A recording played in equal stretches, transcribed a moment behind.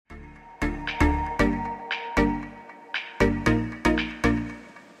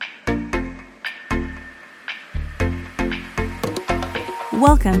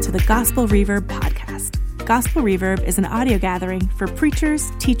Welcome to the Gospel Reverb podcast. Gospel Reverb is an audio gathering for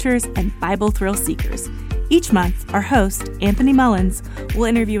preachers, teachers, and Bible thrill seekers. Each month, our host, Anthony Mullins, will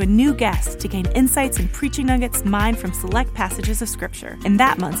interview a new guest to gain insights and preaching nuggets mined from select passages of Scripture in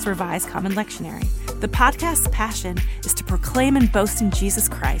that month's Revised Common Lectionary. The podcast's passion is to proclaim and boast in Jesus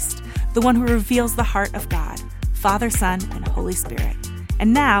Christ, the one who reveals the heart of God, Father, Son, and Holy Spirit.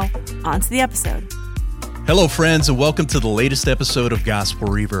 And now, on to the episode. Hello, friends, and welcome to the latest episode of Gospel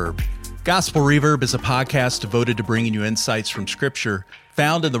Reverb. Gospel Reverb is a podcast devoted to bringing you insights from Scripture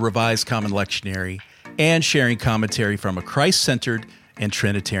found in the Revised Common Lectionary and sharing commentary from a Christ-centered and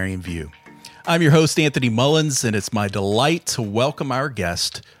Trinitarian view. I'm your host, Anthony Mullins, and it's my delight to welcome our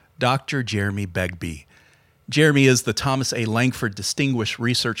guest, Dr. Jeremy Begbie. Jeremy is the Thomas A. Langford Distinguished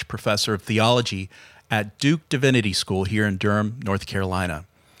Research Professor of Theology at Duke Divinity School here in Durham, North Carolina.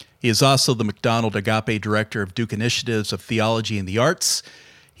 He is also the MacDonald Agape Director of Duke Initiatives of Theology and the Arts.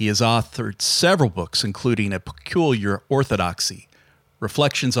 He has authored several books, including A Peculiar Orthodoxy,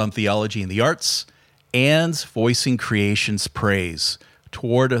 Reflections on Theology and the Arts, and Voicing Creation's Praise,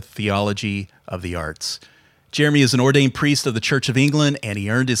 Toward a Theology of the Arts. Jeremy is an ordained priest of the Church of England, and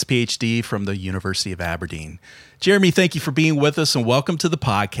he earned his PhD from the University of Aberdeen. Jeremy, thank you for being with us, and welcome to the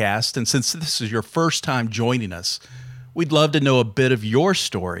podcast. And since this is your first time joining us, we'd love to know a bit of your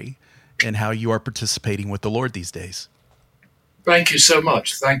story and how you are participating with the Lord these days. Thank you so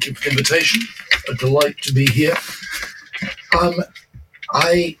much. Thank you for the invitation. A delight to be here.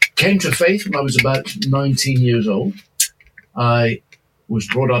 I came to faith when I was about 19 years old. I was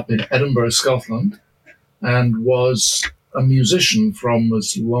brought up in Edinburgh, Scotland, and was a musician from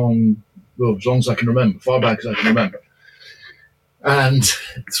as long as I can remember, far back as I can remember. And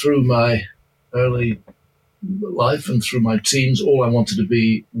through my early life and through my teens, all I wanted to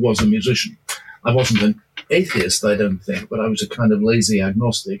be was a musician. I wasn't an atheist, I don't think, but I was a kind of lazy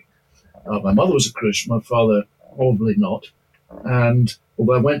agnostic. My mother was a Christian, my father probably not. And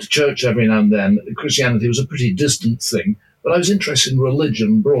although I went to church every now and then, Christianity was a pretty distant thing, but I was interested in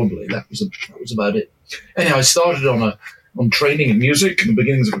religion broadly. That was about it. Anyhow, I started on training in music and the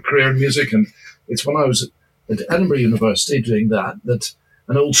beginnings of a career in music, and it's when I was at Edinburgh University doing that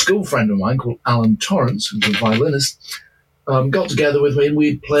an old school friend of mine called Alan Torrance, who was a violinist, got together with me, and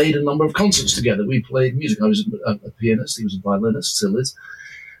we played a number of concerts together. We played music. I was a pianist. He was a violinist, still is.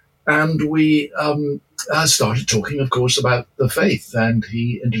 And we started talking, of course, about the faith, and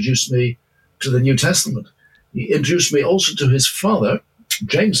he introduced me to the New Testament. He introduced me also to his father,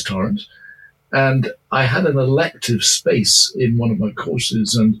 James Torrance, and I had an elective space in one of my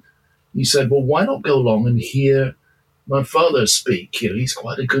courses, and he said, well, why not go along and hear my father speak? He's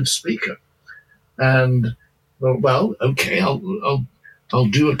quite a good speaker. And well, okay, I'll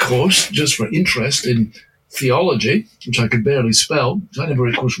do a course just for interest in theology, which I could barely spell. I never,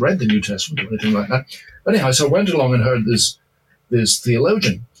 of course, read the New Testament or anything like that. But anyhow, so I went along and heard this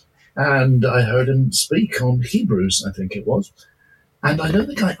theologian, and I heard him speak on Hebrews, I think it was. And I don't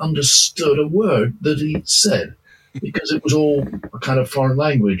think I understood a word that he said, because it was all a kind of foreign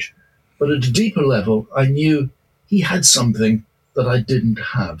language. But at a deeper level, I knew he had something that I didn't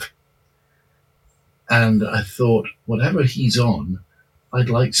have. And I thought, whatever he's on, I'd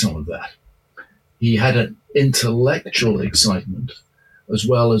like some of that. He had an intellectual excitement, as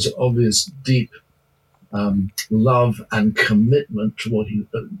well as obvious deep love and commitment to what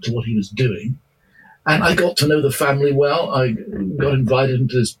he was doing. And I got to know the family well. I got invited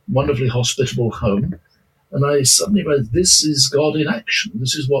into this wonderfully hospitable home. And I suddenly realized this is God in action.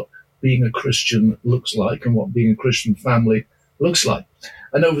 This is what being a Christian looks like and what being a Christian family looks like.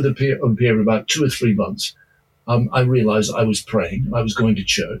 And over the period of about 2 or 3 months, I realized I was praying, I was going to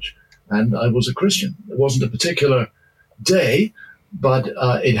church, and I was a Christian. It wasn't a particular day, but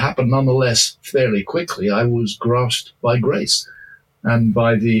it happened nonetheless fairly quickly. I was grasped by grace and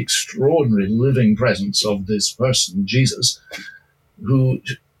by the extraordinary living presence of this person, Jesus, who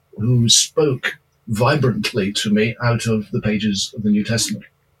spoke vibrantly to me out of the pages of the New Testament.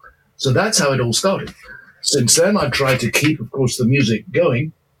 So that's how it all started. Since then, I've tried to keep, of course, the music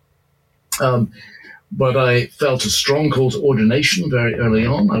going, but I felt a strong call to ordination very early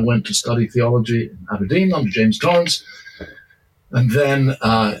on. I went to study theology in Aberdeen under James Torrance, and then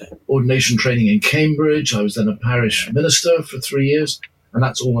ordination training in Cambridge. I was then a parish minister for 3 years, and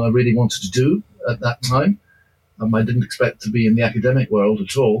that's all I really wanted to do at that time. I didn't expect to be in the academic world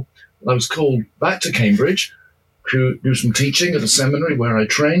at all. But I was called back to Cambridge to do some teaching at a seminary where I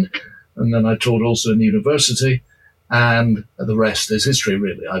trained, and then I taught also in the university, and the rest is history,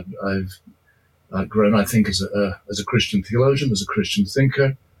 really. I've grown, I think, as a Christian theologian, as a Christian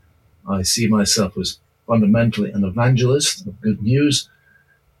thinker. I see myself as fundamentally an evangelist of good news,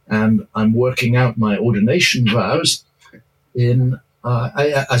 and I'm working out my ordination vows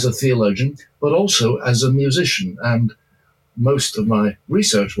as a theologian, but also as a musician. And most of my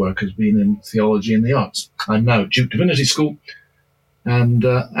research work has been in theology and the arts. I'm now at Duke Divinity School and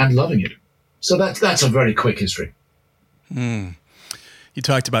loving it. So that's a very quick history. You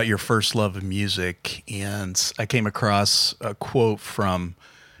talked about your first love of music, and I came across a quote from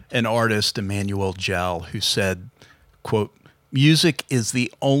an artist, Emmanuel Gel, who said, quote, "Music is the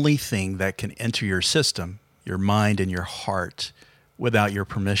only thing that can enter your system, your mind, and your heart without your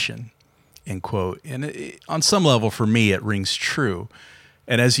permission," end quote. And on some level, for me, it rings true.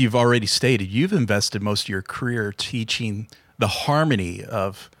 And as you've already stated, you've invested most of your career teaching the harmony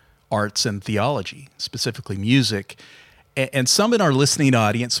of arts and theology, specifically music. And some in our listening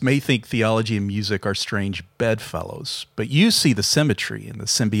audience may think theology and music are strange bedfellows, but you see the symmetry and the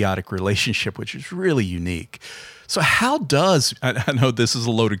symbiotic relationship, which is really unique. So I know this is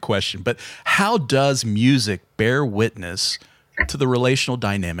a loaded question, but how does music bear witness to the relational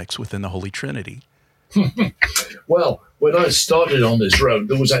dynamics within the Holy Trinity? Well, when I started on this road,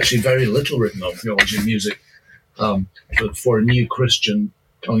 there was actually very little written on theology and music. But for a new Christian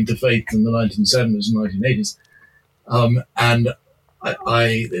coming to faith in the 1970s and 1980s, and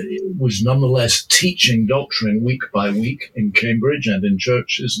I was nonetheless teaching doctrine week by week in Cambridge and in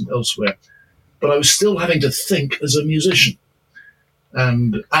churches and elsewhere. But I was still having to think as a musician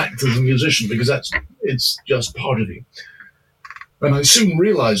and act as a musician because it's just part of you. And I soon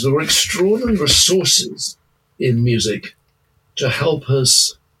realized there were extraordinary resources in music to help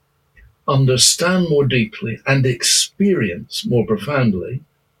us understand more deeply and experience more profoundly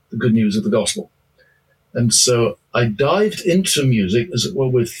the good news of the gospel. And so I dived into music, as it were,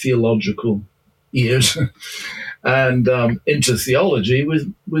 with theological ears and into theology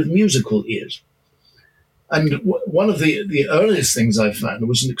with musical ears. And one of the earliest things I found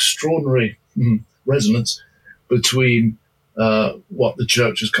was an extraordinary resonance between what the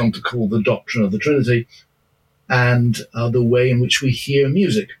church has come to call the doctrine of the Trinity and the way in which we hear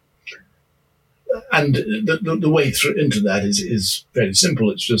music. And the way through into that is very simple.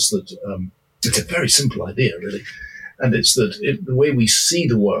 It's just that it's a very simple idea, really. And it's that the way we see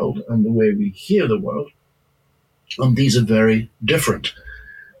the world and the way we hear the world, these are very different.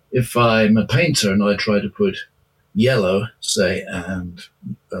 If I'm a painter and I try to put yellow, say, and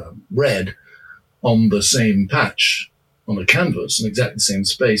red on the same patch on a canvas in exactly the same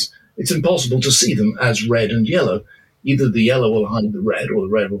space, it's impossible to see them as red and yellow. Either the yellow will hide the red or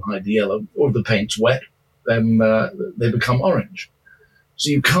the red will hide the yellow, or if the paint's wet, then they become orange. So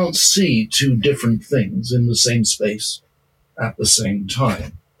you can't see two different things in the same space at the same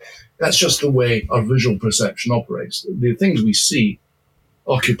time. That's just the way our visual perception operates. The things we see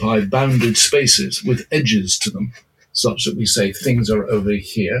occupy bounded spaces with edges to them, such that we say things are over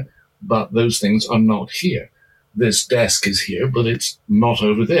here, but those things are not here. This desk is here, but it's not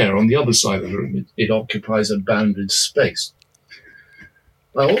over there on the other side of the room. It occupies a bounded space.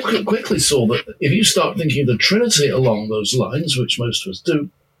 I also quickly saw that if you start thinking of the Trinity along those lines, which most of us do,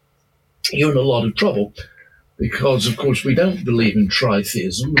 you're in a lot of trouble because, of course, we don't believe in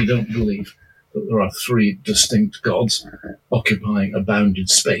tritheism. We don't believe that there are three distinct gods occupying a bounded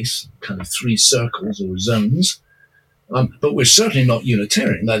space, kind of three circles or zones. But we're certainly not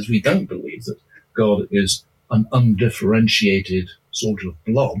Unitarian. That is, we don't believe that God is an undifferentiated sort of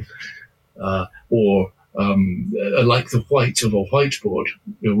blob or like the white of a whiteboard,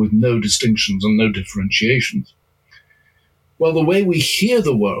 with no distinctions and no differentiations. Well, the way we hear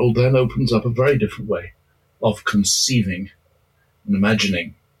the world then opens up a very different way of conceiving and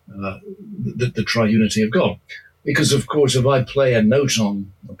imagining the triunity of God. Because, of course, if I play a note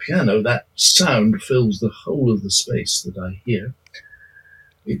on a piano, that sound fills the whole of the space that I hear.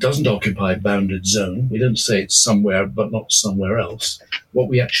 It doesn't occupy a bounded zone. We don't say it's somewhere but not somewhere else. What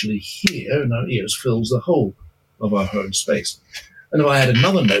we actually hear in our ears fills the whole of our heard space. And if I add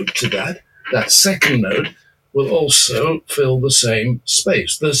another note to that, that second note will also fill the same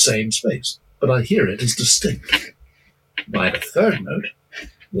space, but I hear it as distinct. If I add a third note,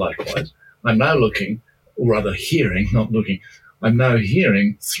 likewise, I'm now looking, or rather hearing, not looking, I'm now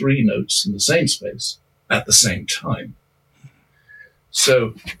hearing three notes in the same space at the same time.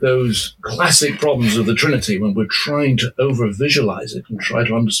 So those classic problems of the Trinity, when we're trying to over-visualize it and try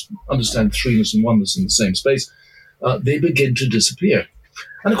to understand threeness and oneness in the same space, they begin to disappear.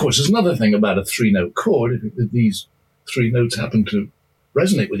 And of course, there's another thing about a three-note chord, if these three notes happen to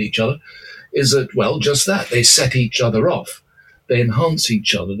resonate with each other, is that, well, just that, they set each other off. They enhance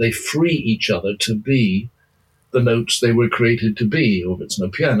each other. They free each other to be the notes they were created to be. Or if it's no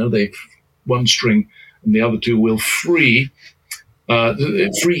piano, one string and the other two will free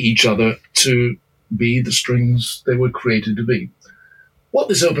free each other to be the strings they were created to be. What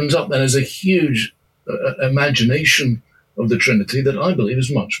this opens up then is a huge imagination of the Trinity that I believe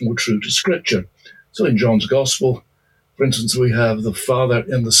is much more true to Scripture. So in John's Gospel, for instance, we have the Father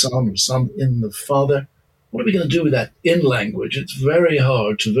in the Son, or Son in the Father. What are we going to do with that in language? It's very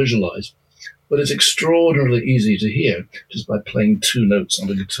hard to visualize, but it's extraordinarily easy to hear just by playing two notes on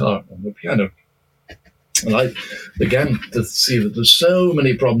the guitar and the piano. And I began to see that there's so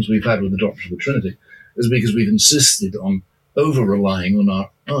many problems we've had with the doctrine of the Trinity is because we've insisted on over-relying on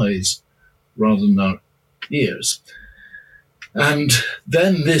our eyes rather than our ears. And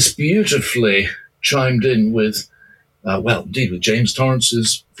then this beautifully chimed in with, indeed, with James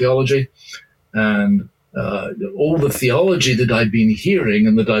Torrance's theology and all the theology that I'd been hearing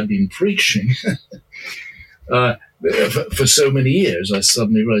and that I'd been preaching for so many years. I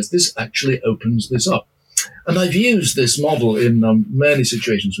suddenly realized this actually opens this up. And I've used this model in many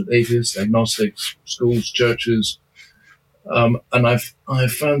situations with atheists, agnostics, schools, churches, and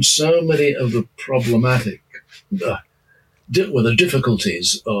I've found so many of the problematic, the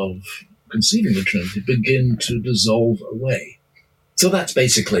difficulties of conceiving the Trinity begin to dissolve away. So that's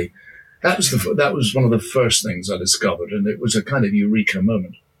basically, that was one of the first things I discovered, and it was a kind of eureka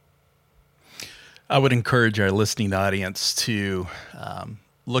moment. I would encourage our listening audience to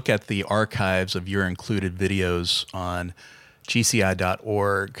look at the archives of your included videos on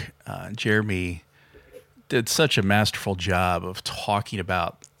gci.org. Jeremy did such a masterful job of talking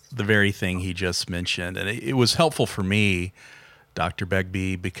about the very thing he just mentioned. And it was helpful for me, Dr.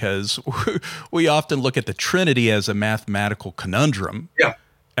 Begbie, because we often look at the Trinity as a mathematical conundrum,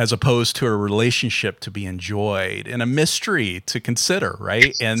 as opposed to a relationship to be enjoyed and a mystery to consider,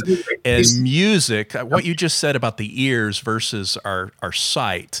 right? And music, what you just said about the ears versus our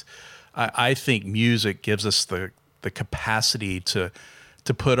sight, I think music gives us the capacity to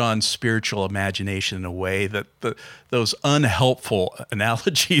put on spiritual imagination in a way that those unhelpful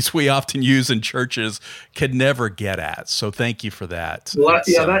analogies we often use in churches can never get at. So thank you for that. Well,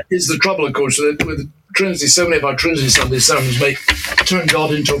 that is the trouble, of course, with Trinity. So many of our Trinity Sunday sermons turn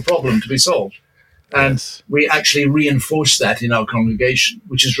God into a problem to be solved. And we actually reinforce that in our congregation,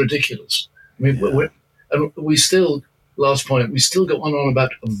 which is ridiculous. I mean, we still go on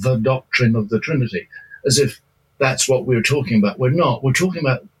about the doctrine of the Trinity, as if that's what we're talking about. We're not. We're talking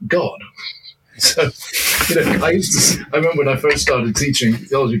about God. So, I remember when I first started teaching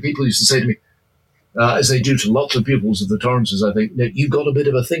theology, people used to say to me, as they do to lots of pupils of the Torrances, I think, you've got a bit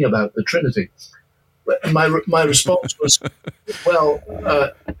of a thing about the Trinity. And my response was,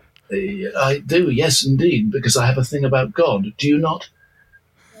 I do, yes, indeed, because I have a thing about God. Do you not?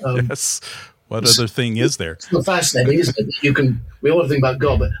 Yes. What other thing is there? It's fascinating, isn't it? We all think about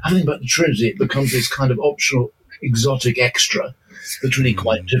God, but I think about the Trinity, it becomes this kind of optional, exotic extra that's really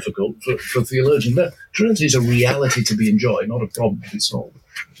quite difficult for theologians. No, Trinity is a reality to be enjoyed, not a problem to be solved.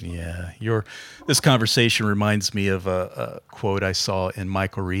 Yeah, this conversation reminds me of a quote I saw in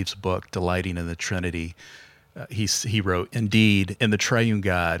Michael Reeves' book, Delighting in the Trinity. He wrote, "Indeed, in the triune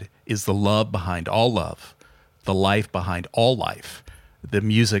God is the love behind all love, the life behind all life, the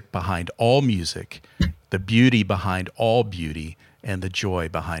music behind all music, the beauty behind all beauty, and the joy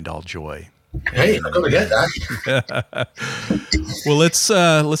behind all joy." Hey, I'm going to get that. Well,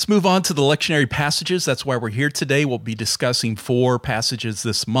 let's move on to the lectionary passages. That's why we're here today. We'll be discussing 4 passages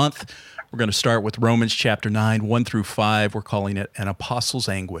this month. We're going to start with Romans chapter 9, 1 through 5. We're calling it An Apostle's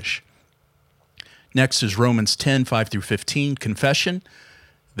Anguish. Next is Romans 10, 5 through 15, Confession.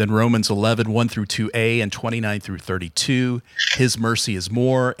 Then Romans 11, 1 through 2a, and 29 through 32, His mercy is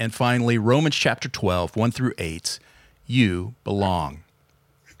more. And finally, Romans chapter 12, 1 through 8, You belong.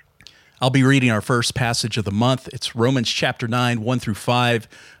 I'll be reading our first passage of the month. It's Romans chapter 9, 1 through 5.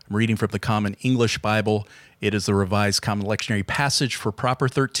 I'm reading from the Common English Bible. It is the Revised Common Lectionary Passage for Proper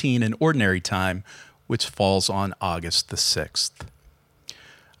 13 in Ordinary Time, which falls on August the 6th.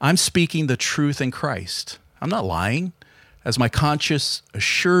 I'm speaking the truth in Christ. I'm not lying, as my conscience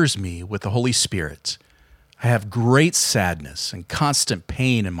assures me with the Holy Spirit. I have great sadness and constant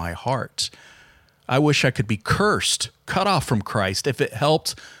pain in my heart. I wish I could be cursed, cut off from Christ, if it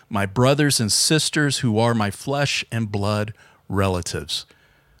helped my brothers and sisters who are my flesh and blood relatives.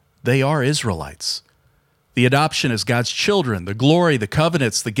 They are Israelites. The adoption as God's children, the glory, the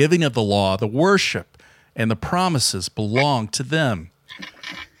covenants, the giving of the law, the worship, and the promises belong to them.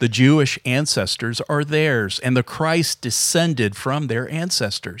 The Jewish ancestors are theirs, and the Christ descended from their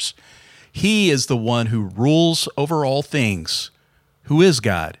ancestors. He is the one who rules over all things, who is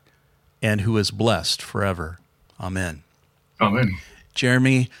God, and who is blessed forever. Amen. Amen.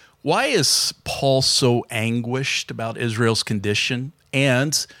 Jeremy, Why is Paul so anguished about Israel's condition?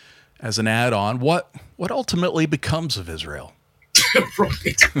 And as an add-on, what ultimately becomes of Israel?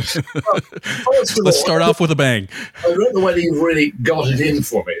 Right. Well, Let's start off with a bang. I don't know whether you've really got it in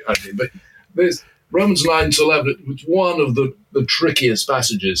for me, Andy, but there's Romans 9 to 11. It's one of the trickiest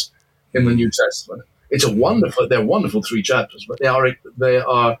passages in the New Testament. They're wonderful 3 chapters, but they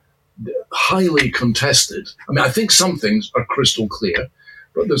are highly contested. I mean, I think some things are crystal clear,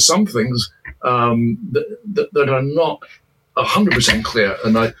 but there's some things that are not 100% clear.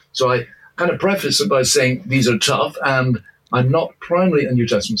 And so I kind of preface it by saying these are tough, and I'm not primarily a New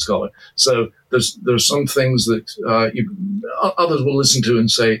Testament scholar. So there's some things that others will listen to and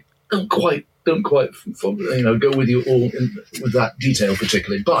say, don't quite go with you all with that detail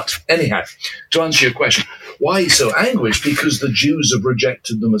particularly. But anyhow, to answer your question, why he's so anguished? Because the Jews have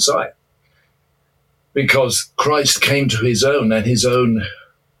rejected the Messiah. Because Christ came to his own, and his own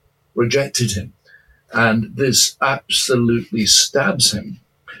rejected him. And this absolutely stabs him,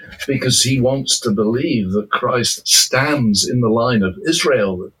 because he wants to believe that Christ stands in the line of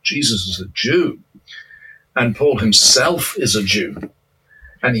Israel, that Jesus is a Jew. And Paul himself is a Jew.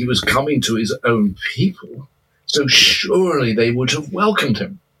 And he was coming to his own people. So surely they would have welcomed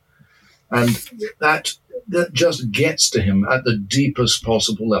him. And that just gets to him at the deepest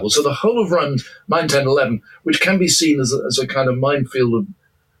possible level. So the whole of Romans 9, 10, 11, which can be seen as a kind of minefield of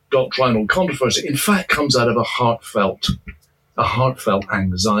doctrinal controversy, in fact comes out of a heartfelt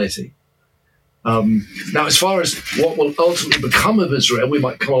anxiety. Now, as far as what will ultimately become of Israel, we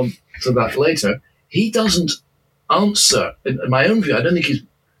might come on to that later. He doesn't answer, in my own view. I don't think he's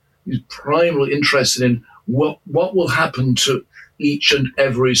primarily interested in what will happen to each and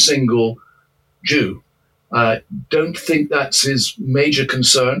every single Jew. Don't think that's his major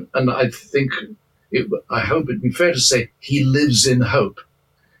concern, and I hope it'd be fair to say he lives in hope.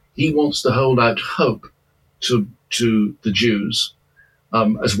 He wants to hold out hope to the Jews,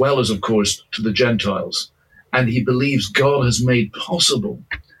 as well as, of course, to the Gentiles. And he believes God has made possible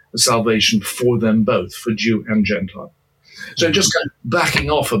a salvation for them both, for Jew and Gentile. So just kind of backing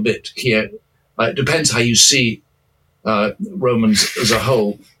off a bit here, it depends how you see Romans as a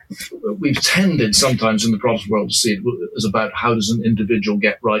whole. We've tended sometimes in the Protestant world to see it as about how does an individual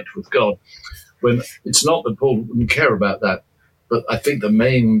get right with God, when it's not that Paul wouldn't care about that. But I think the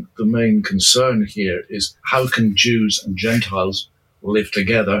main concern here is how can Jews and Gentiles live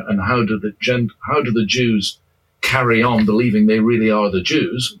together, and how do the Jews carry on believing they really are the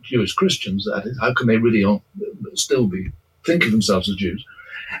Jews, Jewish Christians, that is? How can they really still think of themselves as Jews?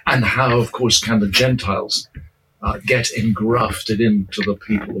 And how, of course, can the Gentiles get engrafted into the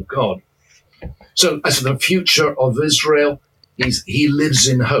people of God? So as for the future of Israel, he lives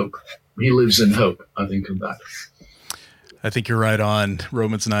in hope. He lives in hope, I think, of that. I think you're right on.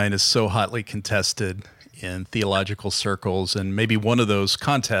 Romans 9 is so hotly contested in theological circles, and maybe one of those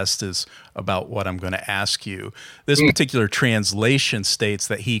contests is about what I'm going to ask you. This particular translation states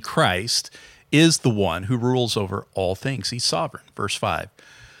that he, Christ, is the one who rules over all things. He's sovereign, verse 5.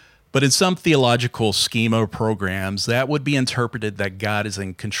 But in some theological schema programs, that would be interpreted that God is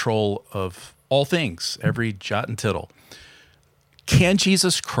in control of all things, every jot and tittle. Can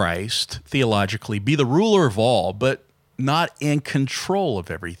Jesus Christ, theologically, be the ruler of all, but not in control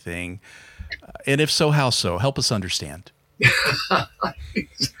of everything? And if so, how so? Help us understand.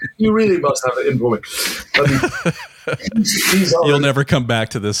 You really must have it in for me. You'll never come back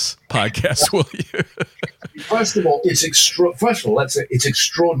to this podcast, will you? First of all, let's say it's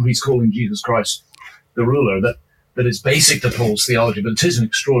extraordinary he's calling Jesus Christ the ruler. That is basic to Paul's theology, but it is an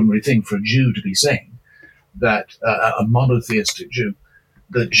extraordinary thing for a Jew to be saying, that a monotheistic Jew,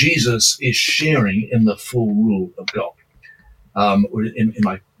 that Jesus is sharing in the full rule of God. In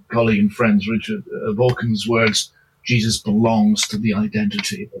my colleague and friend Richard Vulcan's words, Jesus belongs to the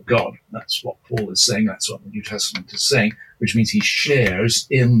identity of God. That's what Paul is saying. That's what the New Testament is saying, which means he shares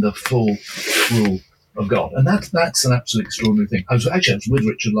in the full rule of God. And that's an absolutely extraordinary thing. I was with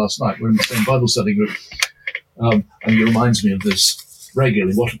Richard last night. We're in the same Bible study group. And he reminds me of this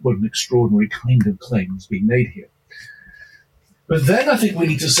regularly. What an extraordinary kind of claim is being made here. But then I think we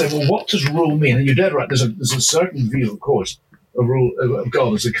need to say, well, what does rule mean? And you're dead right. There's a certain view, of course, of rule of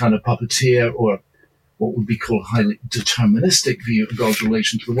God as a kind of puppeteer, or what would be called a highly deterministic view of God's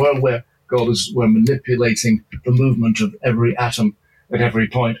relation to the world, where we're manipulating the movement of every atom at every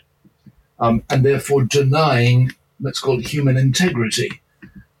point, and therefore denying, let's call it, human integrity.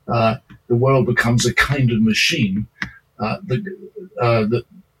 The world becomes a kind of machine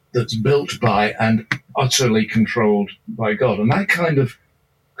that's built by and utterly controlled by God. And that kind of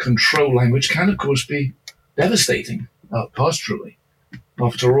control language can, of course, be devastating pastorally.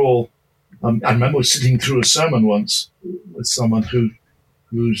 After all, I remember sitting through a sermon once with someone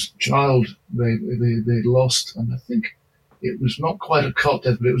whose child they lost, and I think it was not quite a cot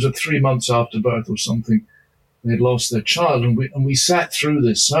death, but it was 3 months after birth or something. They'd lost their child, and we sat through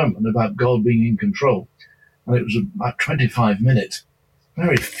this sermon about God being in control, and it was about 25 minutes,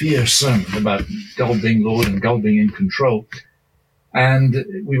 very fierce sermon about God being Lord and God being in control. And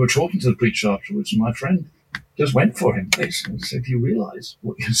we were talking to the preacher afterwards, and my friend just went for him. They said, "Do you realize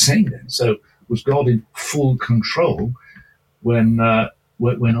what you're saying then?" So was God in full control when our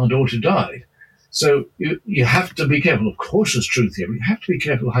daughter died? So you have to be careful. Of course, there's truth here, but you have to be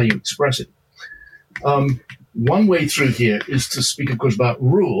careful how you express it. One way through here is to speak, of course, about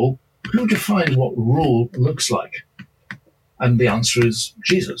rule. Who defines what rule looks like? And the answer is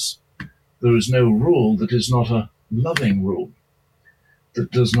Jesus. There is no rule that is not a loving rule,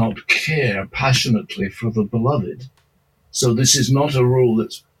 that does not care passionately for the beloved. So this is not a rule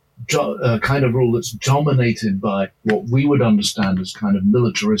that's a kind of rule that's dominated by what we would understand as kind of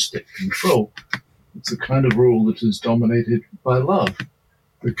militaristic control. It's a kind of rule that is dominated by love,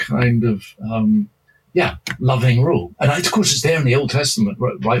 the kind of, loving rule. And of course, it's there in the Old Testament,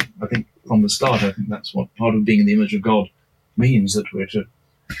 right? I think from the start, I think that's what part of being in the image of God means, that we're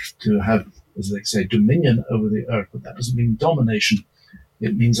to have, as they say, dominion over the earth. But that doesn't mean domination.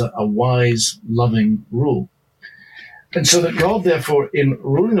 It means a wise, loving rule. And so that God, therefore, in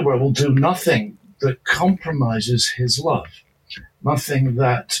ruling the world, will do nothing that compromises his love, nothing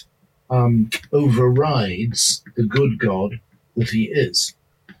that overrides the good God that he is.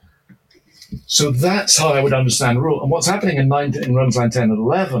 So that's how I would understand rule. And what's happening in Romans 9, 10, and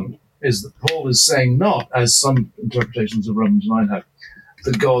 11 is that Paul is saying not, as some interpretations of Romans 9 have,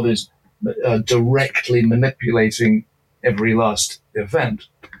 that God is directly manipulating every last event,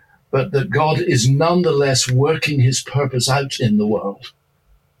 but that God is nonetheless working his purpose out in the world,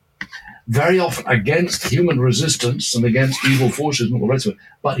 very often against human resistance and against evil forces and all the rest of it,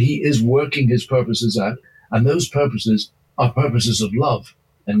 but he is working his purposes out, and those purposes are purposes of love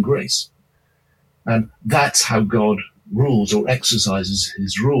and grace. And that's how God rules or exercises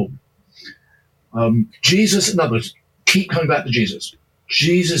his rule. Jesus, in other words, keep coming back to Jesus.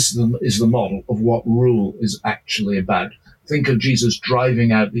 Jesus is the model of what rule is actually about. Think of Jesus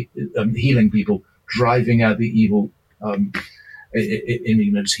driving out healing people, driving out the evil in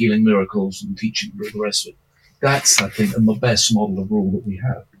his healing miracles and teaching the rest of it. That's, I think, the best model of rule that we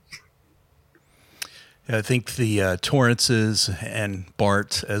have. I think the Torrances and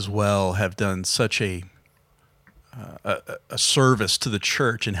Bart as well have done such a service to the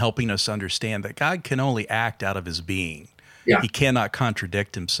church in helping us understand that God can only act out of his being. Yeah. He cannot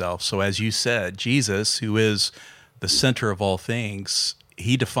contradict himself. So as you said, Jesus, who is the center of all things,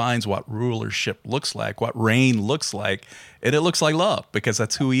 he defines what rulership looks like, what reign looks like, and it looks like love because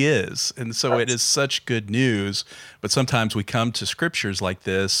that's who he is. And so it is such good news. But sometimes we come to scriptures like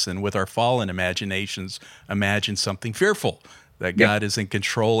this and with our fallen imaginations, imagine something fearful, that God is in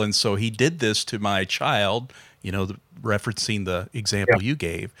control. And so he did this to my child, referencing the example you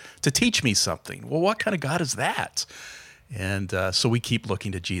gave, to teach me something. Well, what kind of God is that? And so we keep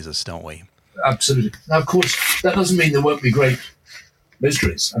looking to Jesus, don't we? Absolutely. Now, of course, that doesn't mean there won't be great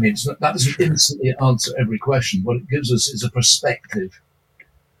mysteries. I mean, that doesn't instantly answer every question. What it gives us is a perspective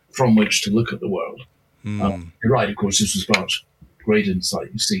from which to look at the world. You're right, of course, this was Bart's great insight.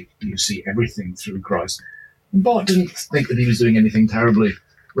 You see everything through Christ. And Bart didn't think that he was doing anything terribly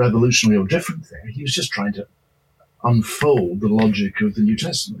revolutionary or different there. He was just trying to unfold the logic of the New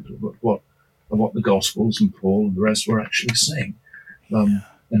Testament, of what the Gospels and Paul and the rest were actually saying.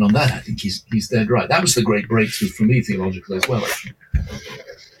 And on that, I think he's dead right. That was the great breakthrough for me theologically as well, actually.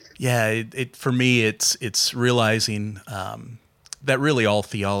 Yeah, for me, it's realizing that really all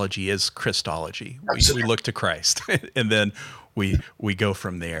theology is Christology. We look to Christ, and then we go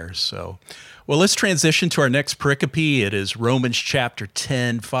from there. So, well, let's transition to our next pericope. It is Romans chapter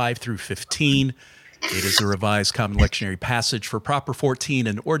 10, 5 through 15. It is a Revised Common Lectionary passage for Proper 14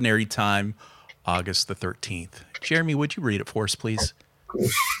 in Ordinary Time, August the 13th. Jeremy, would you read it for us, please? Of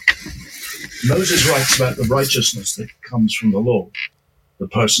course. Moses writes about the righteousness that comes from the law. The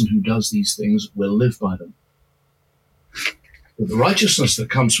person who does these things will live by them. But the righteousness that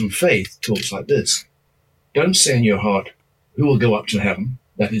comes from faith talks like this. Don't say in your heart, who will go up to heaven,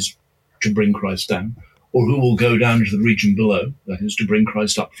 that is, to bring Christ down, or who will go down to the region below, that is, to bring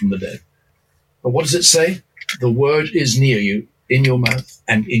Christ up from the dead. But what does it say? The word is near you, in your mouth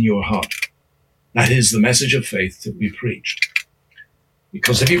and in your heart. That is the message of faith that we preach.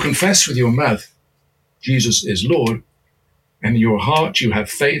 Because if you confess with your mouth Jesus is Lord, and in your heart you have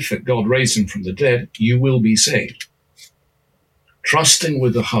faith that God raised him from the dead, you will be saved. Trusting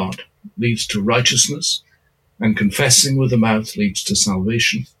with the heart leads to righteousness, and confessing with the mouth leads to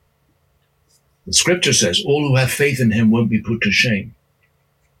salvation. The scripture says all who have faith in him won't be put to shame.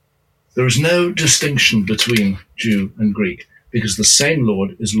 There is no distinction between Jew and Greek, because the same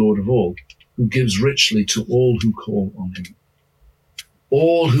Lord is Lord of all, who gives richly to all who call on him.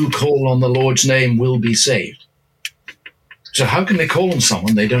 All who call on the Lord's name will be saved. So how can they call on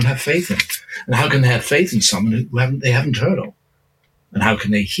someone they don't have faith in? And how can they have faith in someone who they haven't heard of? And how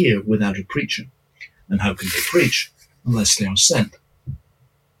can they hear without a preacher? And how can they preach unless they are sent?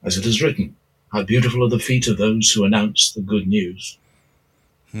 As it is written, how beautiful are the feet of those who announce the good news.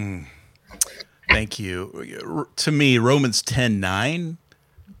 Thank you. To me, Romans 10:9,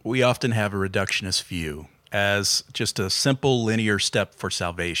 we often have a reductionist view as just a simple linear step for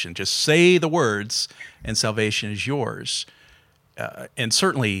salvation. Just say the words and salvation is yours. And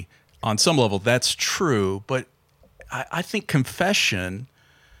certainly on some level that's true, but I think confession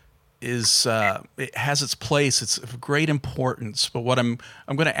is it has its place. It's of great importance. But what I'm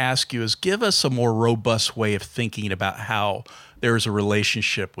going to ask you is give us a more robust way of thinking about how there is a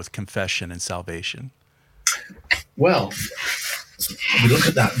relationship with confession and salvation. Well, we look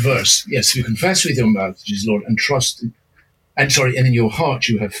at that verse. Yes, if you confess with your mouth Jesus Lord and trust, and in your heart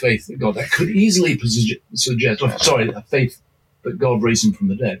you have faith that God. That could easily suggest, a faith that God raised him from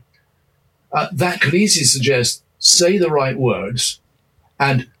the dead. That could easily suggest, say the right words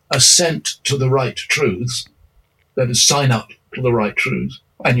and assent to the right truths, that is, sign up to the right truths,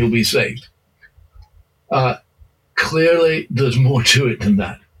 and you'll be saved. Clearly, there's more to it than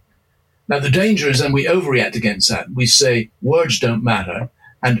that. Now, the danger is then we overreact against that. We say words don't matter,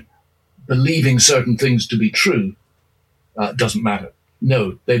 and believing certain things to be true doesn't matter.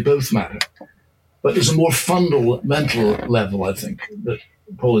 No, they both matter. But there's a more fundamental level, I think, that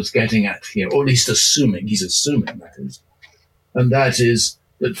Paul is getting at here, or at least he's assuming that is. And that is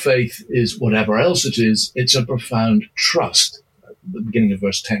that faith is whatever else it is, it's a profound trust. The beginning of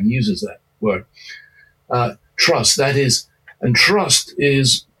verse 10 uses that word. Trust, that is, and trust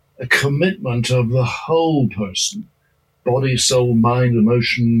is a commitment of the whole person, body, soul, mind,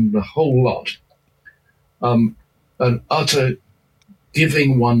 emotion, the whole lot. An utter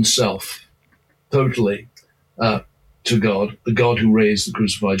giving oneself totally to God, the God who raised the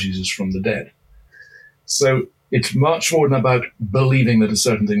crucified Jesus from the dead. So it's much more than about believing that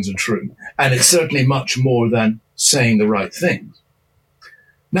certain things are true. And it's certainly much more than saying the right things.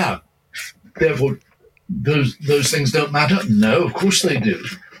 Now, therefore, those things don't matter? No, of course they do.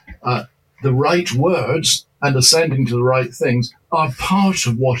 The right words and ascending to the right things are part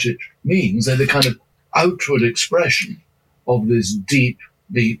of what it means. They're the kind of outward expression of this deep,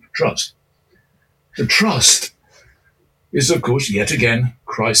 deep trust. The trust is, of course, yet again,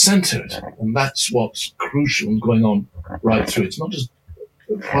 Christ-centered. And that's what's crucial and going on right through. It's not just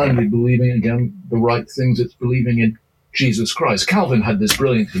finally believing, again, the right things. It's believing in Jesus Christ. Calvin had this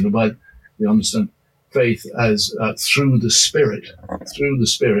brilliant thing about, we understand, faith as through the Spirit. Through the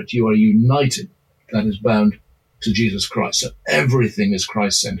Spirit, you are united, that is bound to Jesus Christ. So everything is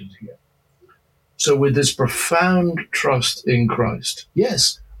Christ-centered here. So with this profound trust in Christ,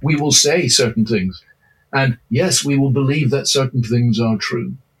 yes, we will say certain things. And yes, we will believe that certain things are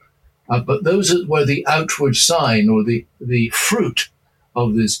true. But those were the outward sign or the fruit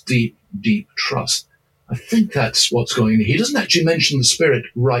of this deep, deep trust. I think that's what's going on. He doesn't actually mention the Spirit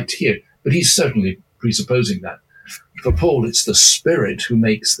right here, but he's certainly presupposing that. For Paul, it's the Spirit who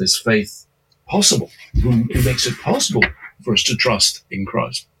makes this faith possible, who makes it possible for us to trust in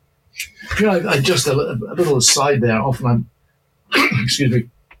Christ. You know, I just a little aside there. Often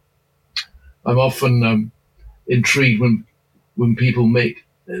I'm often intrigued when people make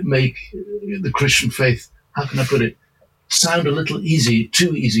the Christian faith, how can I put it, sound a little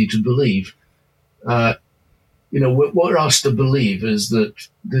too easy to believe. What we're asked to believe is that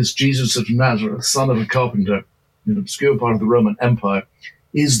this Jesus of Nazareth, son of a carpenter, in an obscure part of the Roman Empire,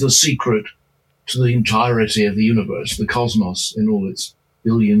 is the secret to the entirety of the universe, the cosmos in all its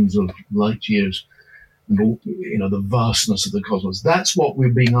billions of light years, and all, the vastness of the cosmos. That's what we're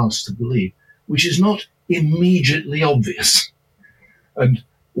being asked to believe, which is not immediately obvious. And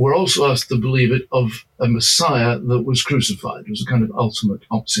we're also asked to believe it of a Messiah that was crucified. It was a kind of ultimate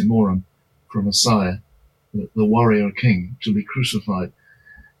oxymoron for a Messiah, the warrior king, to be crucified.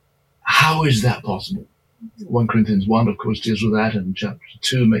 How is that possible? 1 Corinthians 1, of course, deals with that, and chapter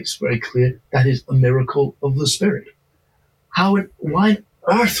 2 makes very clear that is a miracle of the Spirit. Why on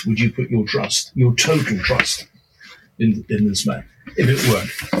earth would you put your trust, your total trust, in this man, if it weren't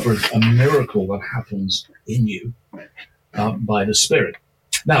for a miracle that happens in you by the Spirit?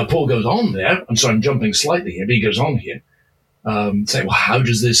 Now, Paul goes on there. I'm sorry, I'm jumping slightly here, but he goes on here. Say, well, how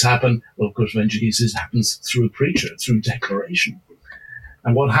does this happen? Well, of course, evangelism happens through a preacher, through declaration.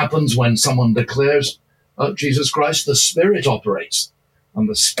 And what happens when someone declares Jesus Christ? The Spirit operates. And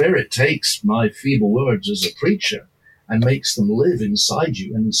the Spirit takes my feeble words as a preacher and makes them live inside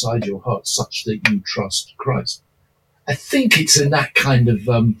you and inside your heart such that you trust Christ. I think it's in that kind of,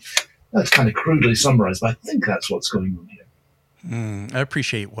 that's kind of crudely summarized, but I think that's what's going on here. I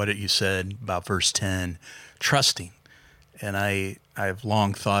appreciate what you said about verse 10, trusting. And I've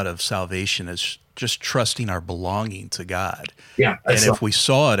long thought of salvation as just trusting our belonging to God. Yeah. And if we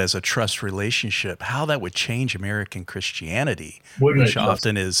saw it as a trust relationship, how that would change American Christianity, which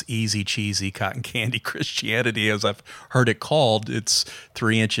often is easy, cheesy, cotton candy Christianity, as I've heard it called. It's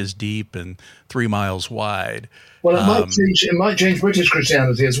 3 inches deep and 3 miles wide. Well, it might change British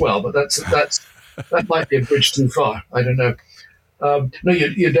Christianity as well, but that might be a bridge too far. I don't know. No,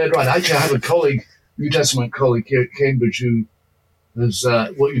 you're dead right. Actually, I have a colleague, New Testament colleague here at Cambridge, who has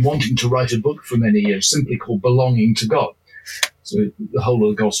wanting to write a book for many years, simply called Belonging to God. So the whole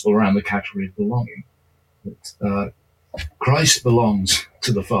of the gospel around the category of belonging. That Christ belongs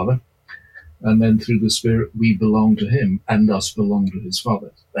to the Father, and then through the Spirit we belong to Him, and thus belong to His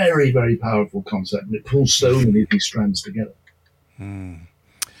Father. Very, very powerful concept, and it pulls so many of these strands together.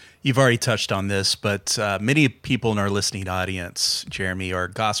 You've already touched on this, but many people in our listening audience, Jeremy, are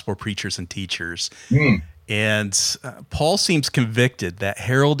gospel preachers and teachers. And Paul seems convicted that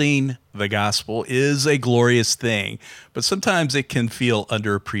heralding the gospel is a glorious thing, but sometimes it can feel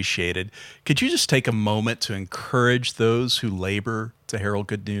underappreciated. Could you just take a moment to encourage those who labor to herald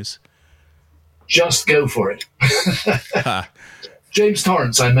good news? Just go for it. James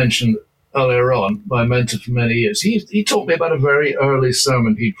Torrance, I mentioned earlier on, my mentor for many years, he taught me about a very early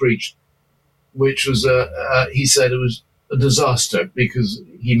sermon he preached, which was, he said it was a disaster because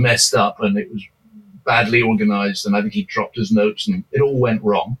he messed up and it was badly organized, and I think he dropped his notes and it all went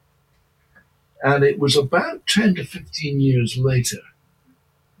wrong. And it was about 10 to 15 years later,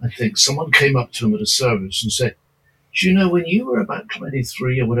 I think, someone came up to him at a service and said, do you know, when you were about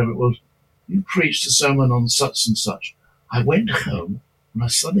 23 or whatever it was, you preached a sermon on such and such. I went home and I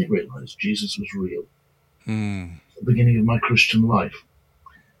suddenly realized Jesus was real. At the beginning of my Christian life.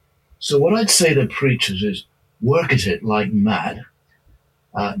 So what I'd say to preachers is, work at it like mad.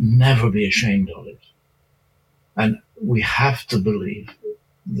 Never be ashamed of it. And we have to believe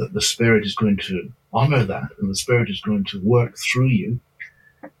that the Spirit is going to honor that, and the Spirit is going to work through you,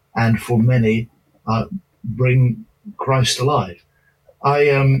 and for many, bring Christ alive.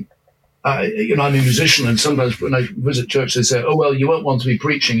 I'm a musician, and sometimes when I visit church, they say, oh, well, you won't want to be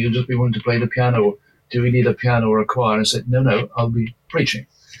preaching, you'll just be wanting to play the piano, or do we need a piano or a choir? And I said, no, I'll be preaching.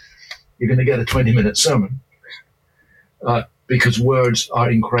 You're going to get a 20-minute sermon. Because words are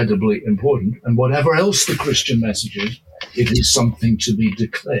incredibly important. And whatever else the Christian message is, it is something to be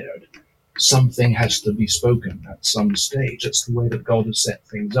declared. Something has to be spoken at some stage. That's the way that God has set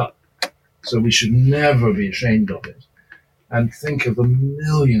things up. So we should never be ashamed of it. And think of the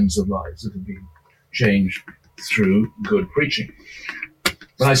millions of lives that have been changed through good preaching.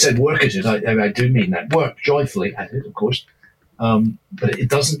 When I said work at it, I do mean that. Work joyfully at it, of course. But it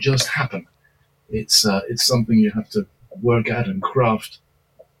doesn't just happen. It's something you have to work at and craft.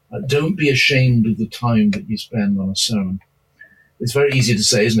 Don't be ashamed of the time that you spend on a sermon. It's very easy to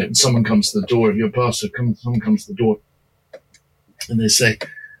say, isn't it? When someone comes to the door, if your pastor, someone comes to the door and they say,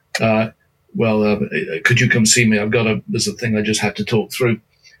 could you come see me? There's a thing I just had to talk through.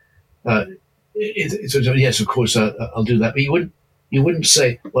 Yes, of course, I'll do that. But you wouldn't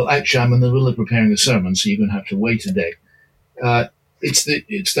say, well, actually, I'm in the middle of preparing a sermon, so you're going to have to wait a day.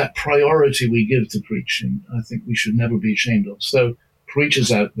 It's that priority we give to preaching. I think we should never be ashamed of. So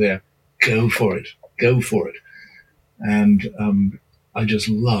preachers out there, go for it. And I just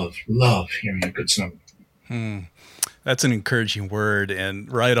love hearing a good sermon. That's an encouraging word,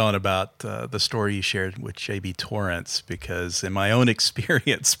 and right on about the story you shared with J.B. Torrance, because in my own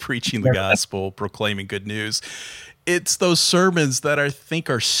experience preaching the gospel, proclaiming good news, it's those sermons that I think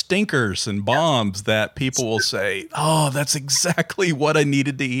are stinkers and bombs that people will say, oh, that's exactly what I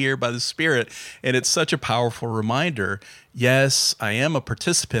needed to hear by the Spirit. And it's such a powerful reminder. Yes, I am a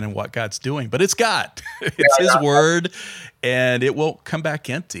participant in what God's doing, but it's God. It's His word, and it won't come back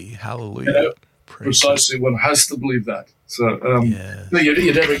empty. Hallelujah. Yeah, precisely. One has to believe that. So no,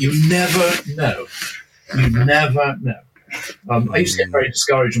 you never know. You never know. I used to get very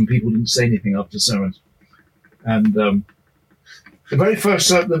discouraged when people didn't say anything after sermons. And one of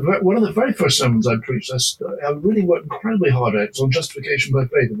the very first sermons I preached, I really worked incredibly hard at it. It was on justification by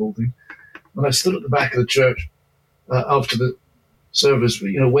faith, of all things. And I stood at the back of the church after the service,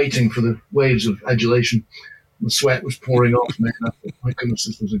 waiting for the waves of adulation. The sweat was pouring off me. And I thought, my goodness,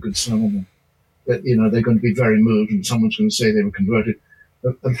 this was a good sermon. That, they're going to be very moved and someone's going to say they were converted.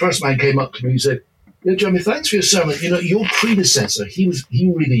 The first man came up to me and said, "Yeah, Jeremy, thanks for your sermon. Your predecessor, he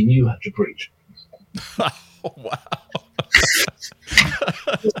really knew how to preach." Oh, wow.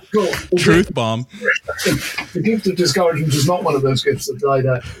 Cool. Truth bomb. The gift of discouragement is not one of those gifts that died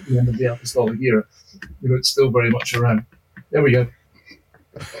out at the end of the apostolic era. It's still very much around. There we go.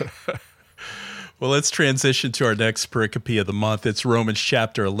 Well, let's transition to our next pericope of the month. It's Romans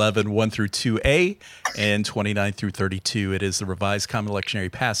chapter 11, 1 through 2a, and 29 through 32. It is the Revised Common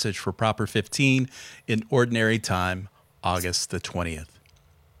Lectionary passage for Proper 15 in Ordinary Time, August the 20th.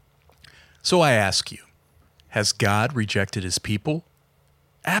 So I ask you, has God rejected his people?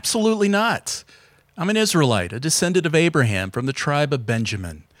 Absolutely not. I'm an Israelite, a descendant of Abraham from the tribe of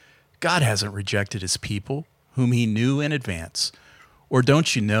Benjamin. God hasn't rejected his people, whom he knew in advance. Or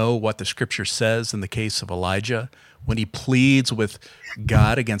don't you know what the scripture says in the case of Elijah when he pleads with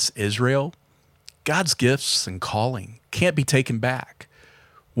God against Israel? God's gifts and calling can't be taken back.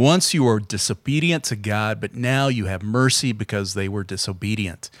 Once you were disobedient to God, but now you have mercy because they were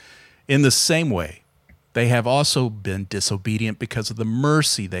disobedient. In the same way, they have also been disobedient because of the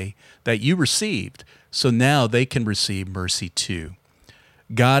mercy that you received, so now they can receive mercy too.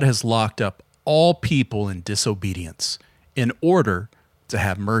 God has locked up all people in disobedience in order to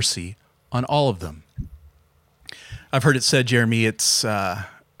have mercy on all of them. I've heard it said, Jeremy, it's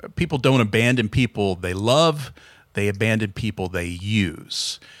people don't abandon people they love, they abandon people they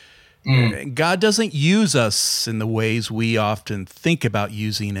use. God doesn't use us in the ways we often think about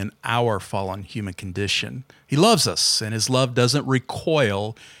using in our fallen human condition. He loves us, and his love doesn't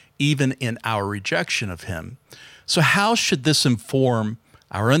recoil even in our rejection of him. So how should this inform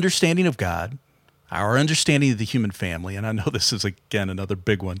our understanding of God, our understanding of the human family, and I know this is, again, another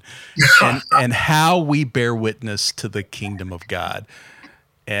big one, and how we bear witness to the kingdom of God?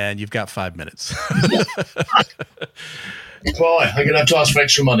 And you've got 5 minutes. Boy, I'm going to have to ask for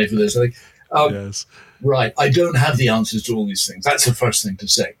extra money for this, I think. Yes. Right. I don't have the answers to all these things. That's the first thing to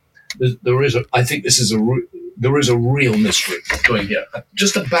say. I think there is a real mystery going here.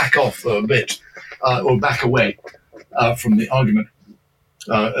 Just to back off a bit, or back away from the argument,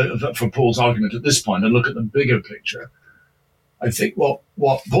 for Paul's argument at this point, and look at the bigger picture. I think what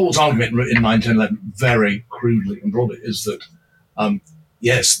Paul's argument in 9, 10, 11 very crudely and broadly is that,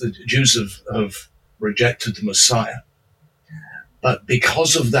 yes, the Jews have rejected the Messiah. But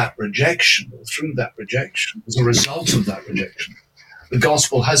because of that rejection, or through that rejection, as a result of that rejection, the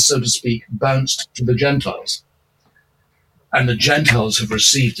gospel has, so to speak, bounced to the Gentiles. And the Gentiles have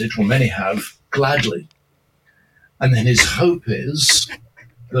received it, or many have, gladly. And then his hope is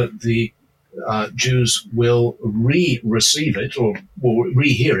that the Jews will receive it, or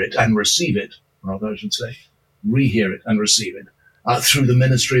rehear it and receive it, rather I should say, rehear it and receive it, through the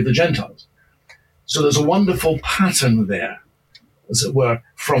ministry of the Gentiles. So there's a wonderful pattern there, as it were,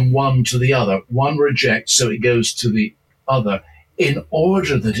 from one to the other. One rejects, so it goes to the other, in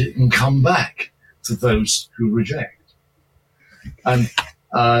order that it can come back to those who reject. And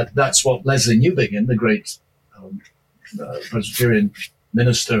that's what Leslie Newbigin, the great Presbyterian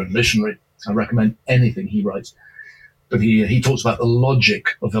minister and missionary, I recommend anything he writes, but he talks about the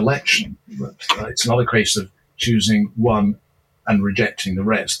logic of election. It's not a case of choosing one and rejecting the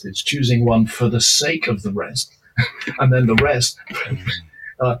rest. It's choosing one for the sake of the rest. And then the rest,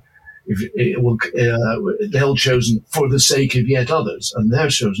 they're chosen for the sake of yet others, and they're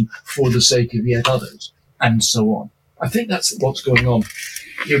chosen for the sake of yet others, and so on. I think that's what's going on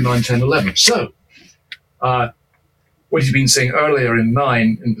here in 9, 10, 11. So, what you've been saying earlier in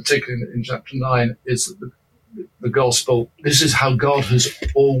 9, in particular in chapter 9, is that the gospel, this is how God has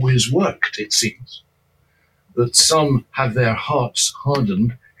always worked, it seems. That some have their hearts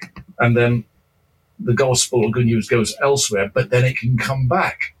hardened, and then the gospel or good news goes elsewhere, but then it can come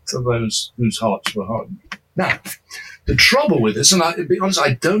back to those whose hearts were hardened. Now, the trouble with this, and to be honest,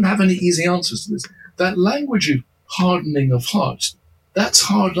 I don't have any easy answers to this, that language of hardening of heart, that's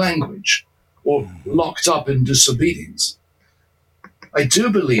hard language, or locked up in disobedience. I do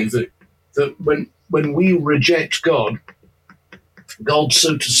believe that when we reject God, God,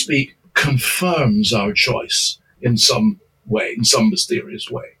 so to speak, confirms our choice in some way, in some mysterious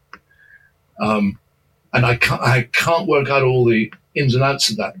way. And I can't work out all the ins and outs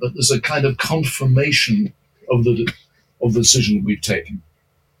of that, but there's a kind of confirmation of the decision we've taken.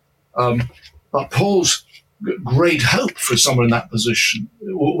 But Paul's great hope for someone in that position,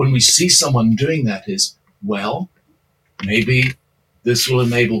 when we see someone doing that, is, well, maybe this will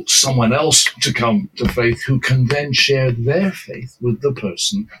enable someone else to come to faith who can then share their faith with the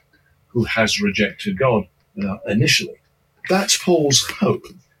person who has rejected God. initially. That's Paul's hope.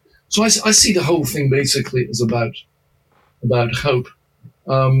 So I see the whole thing basically as about hope.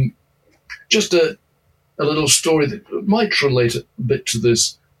 Just a little story that might relate a bit to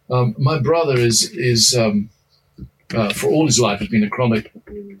this. My brother is for all his life has been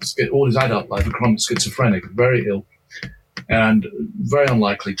all his adult life, a chronic schizophrenic, very ill, and very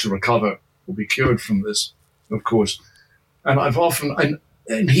unlikely to recover or be cured from this, of course. And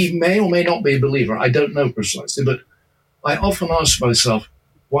and he may or may not be a believer, I don't know precisely, but I often ask myself,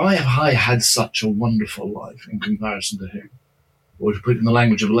 why have I had such a wonderful life in comparison to him? Or to put it in the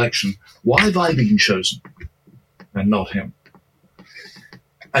language of election, why have I been chosen and not him?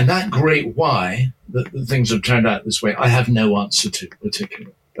 And that great why, that things have turned out this way, I have no answer to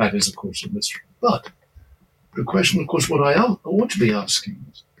particularly. That is, of course, a mystery. But the question, of course, what I ought to be asking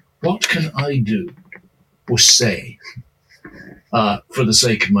is, what can I do or say for the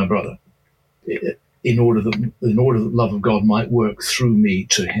sake of my brother, in order that the love of God might work through me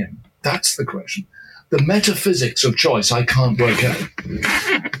to him? That's the question. The metaphysics of choice I can't work out,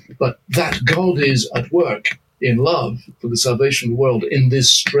 but that God is at work in love for the salvation of the world in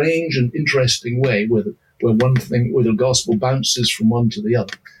this strange and interesting way, where the gospel bounces from one to the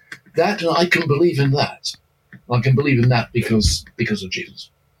other. That I can believe in that. I can believe in that because of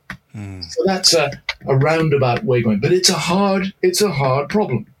Jesus. So that's a roundabout way going, but it's a hard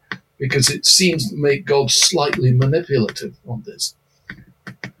problem because it seems to make God slightly manipulative on this.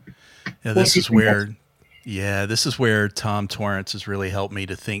 Yeah, this is where Tom Torrance has really helped me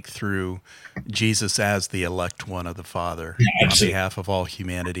to think through Jesus as the elect one of the Father on behalf of all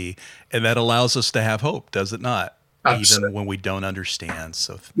humanity. And that allows us to have hope, does it not? Absolutely. Even when we don't understand.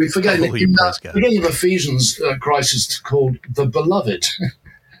 So we forget that in the beginning of Ephesians, Christ is called the Beloved.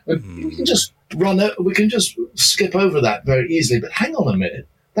 We can just skip over that very easily. But hang on a minute.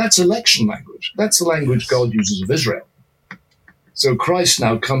 That's election language. That's the language God uses of Israel. So Christ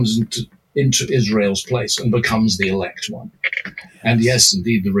now comes into Israel's place and becomes the elect one. And yes,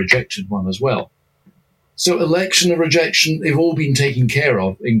 indeed, the rejected one as well. So election and rejection, they've all been taken care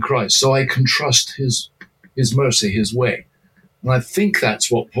of in Christ. So I can trust his mercy, his way. And I think that's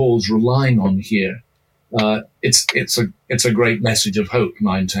what Paul's relying on here. It's a great message of hope,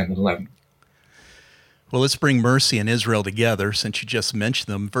 9, 10, and 11. Well, let's bring mercy and Israel together, since you just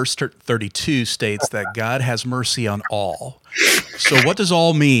mentioned them. Verse 32 states that God has mercy on all. So what does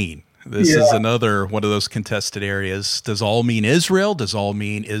all mean? This is another one of those contested areas. Does all mean Israel? Does all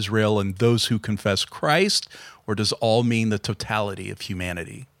mean Israel and those who confess Christ? Or does all mean the totality of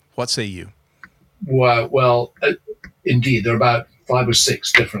humanity? What say you? Well, indeed, there are about 5 or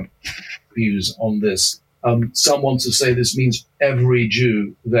 6 different views on this. Some want to say this means every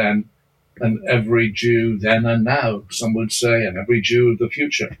Jew then, and every Jew then and now, some would say, and every Jew of the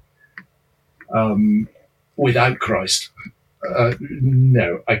future, without Christ.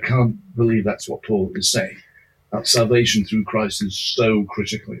 No, I can't believe that's what Paul is saying. Salvation through Christ is so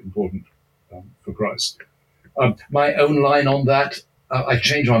critically important for Christ. My own line on that, I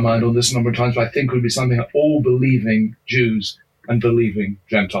changed my mind on this a number of times, but I think it would be something like all believing Jews and believing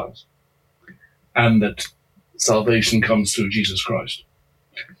Gentiles, and that salvation comes through Jesus Christ.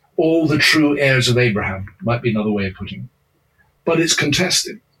 All the true heirs of Abraham might be another way of putting it. But it's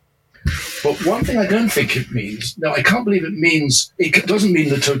contested. But one thing I don't think it means, no, I can't believe it doesn't mean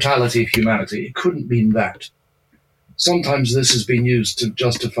the totality of humanity. It couldn't mean that. Sometimes this has been used to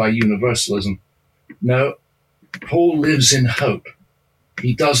justify universalism. No, Paul lives in hope.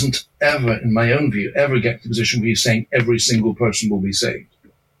 He doesn't ever, in my own view, ever get to the position where he's saying every single person will be saved.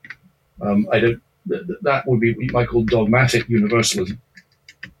 That would be what you might call dogmatic universalism.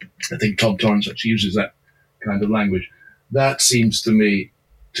 I think Tom Torrance actually uses that kind of language. That seems to me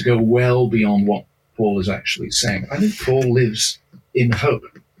to go well beyond what Paul is actually saying. I think Paul lives in hope,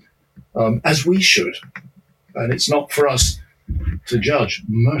 as we should. And it's not for us to judge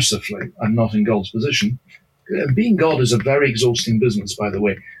mercifully. I'm not in God's position. Being God is a very exhausting business, by the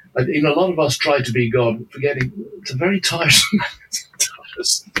way. A lot of us try to be God, forgetting it's a very tiresome.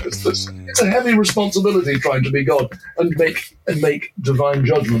 It's a heavy responsibility trying to be God and make divine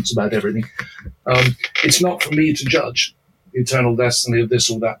judgments about everything. It's not for me to judge the eternal destiny of this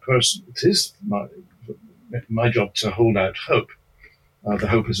or that person. It is my job to hold out hope, the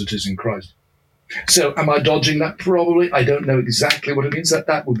hope as it is in Christ. So am I dodging that? Probably. I don't know exactly what it means.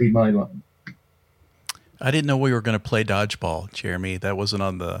 That would be my line. I didn't know we were going to play dodgeball, Jeremy. That wasn't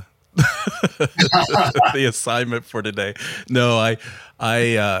on the the assignment for today. No,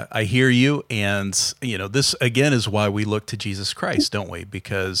 I hear you, and this again is why we look to Jesus Christ, don't we?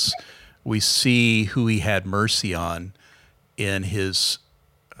 Because we see who he had mercy on in his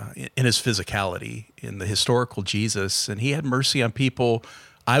in his physicality, in the historical Jesus, and he had mercy on people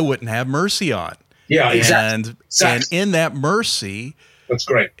I wouldn't have mercy on. Yeah, exactly. And in that mercy, that's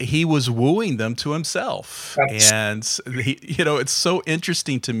great. He was wooing them to himself. And it's so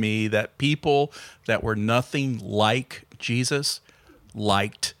interesting to me that people that were nothing like Jesus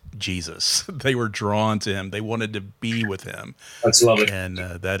liked Jesus. They were drawn to him. They wanted to be with him. That's lovely. And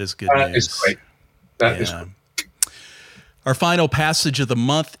that is good news. That is great. That is great. Our final passage of the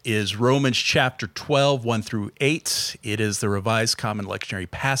month is Romans chapter 12, 1 through 8. It is the Revised Common Lectionary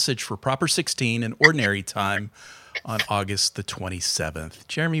passage for Proper 16 in Ordinary Time on August the 27th.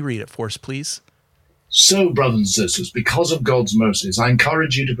 Jeremy, read it for us, please. So, brothers and sisters, because of God's mercies, I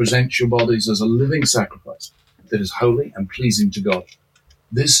encourage you to present your bodies as a living sacrifice that is holy and pleasing to God.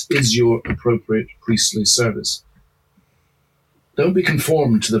 This is your appropriate priestly service. Don't be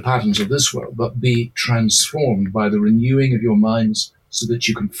conformed to the patterns of this world, but be transformed by the renewing of your minds so that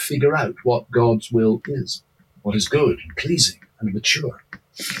you can figure out what God's will is, what is good and pleasing and mature.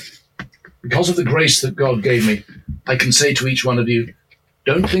 Because of the grace that God gave me, I can say to each one of you,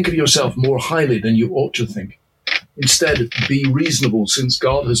 don't think of yourself more highly than you ought to think. Instead, be reasonable, since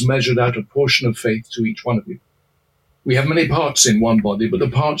God has measured out a portion of faith to each one of you. We have many parts in one body, but the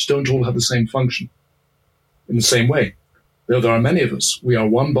parts don't all have the same function. In the same way, though there are many of us, we are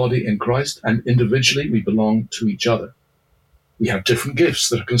one body in Christ, and individually we belong to each other. We have different gifts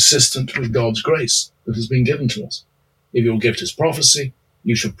that are consistent with God's grace that has been given to us. If your gift is prophecy,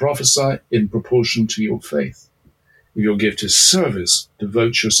 you should prophesy in proportion to your faith. If your gift is service,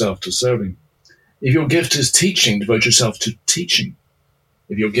 devote yourself to serving. If your gift is teaching, devote yourself to teaching.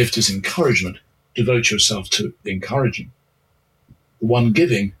 If your gift is encouragement, devote yourself to encouraging. The one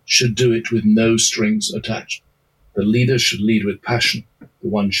giving should do it with no strings attached. The leader should lead with passion. The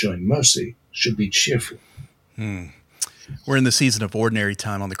one showing mercy should be cheerful. We're in the season of Ordinary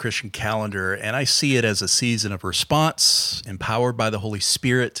Time on the Christian calendar, and I see it as a season of response, empowered by the Holy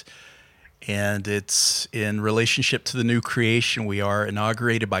Spirit, and it's in relationship to the new creation. We are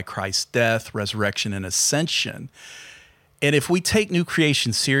inaugurated by Christ's death, resurrection, and ascension. And if we take new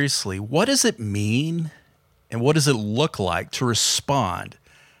creation seriously, what does it mean and what does it look like to respond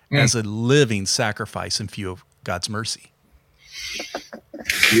as a living sacrifice in view of God's mercy?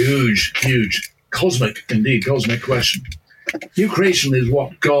 Huge, cosmic question. New creation is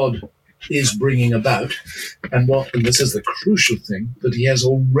what God is bringing about, and this is the crucial thing, that he has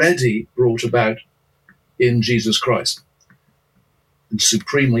already brought about in Jesus Christ, and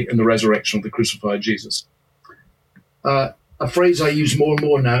supremely in the resurrection of the crucified Jesus. A phrase I use more and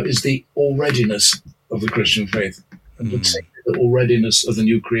more now is the alreadiness of the Christian faith, and particularly the alreadiness of the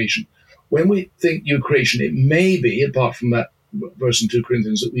new creation. When we think new creation, it may be, apart from that verse in 2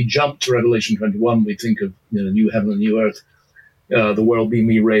 Corinthians, that we jump to Revelation 21, we think of new heaven and new earth, the world being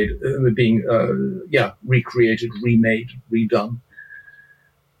recreated, remade, redone.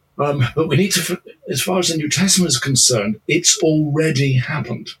 But we need to, as far as the New Testament is concerned, it's already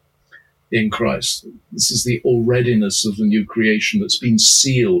happened in Christ. This is the alreadiness of the new creation that's been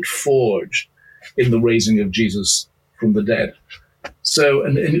sealed, forged in the raising of Jesus from the dead. So,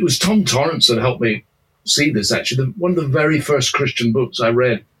 and it was Tom Torrance that helped me see this, actually. One of the very first Christian books I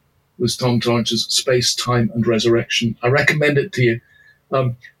read was Tom Torrance's Space, Time and Resurrection. I recommend it to you.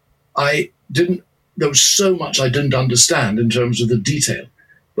 There was so much I didn't understand in terms of the detail,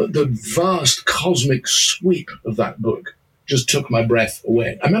 but the vast cosmic sweep of that book just took my breath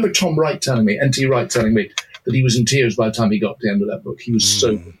away. I remember N.T. Wright telling me that he was in tears by the time he got to the end of that book. He was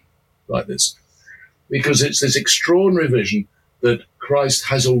so good like this, because it's this extraordinary vision that Christ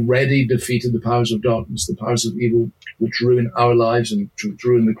has already defeated the powers of darkness, the powers of evil, which ruin our lives and which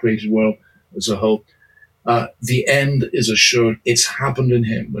ruin the created world as a whole. The end is assured. It's happened in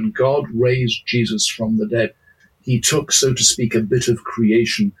him. When God raised Jesus from the dead, he took, so to speak, a bit of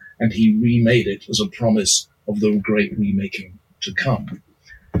creation and he remade it as a promise of the great remaking to come.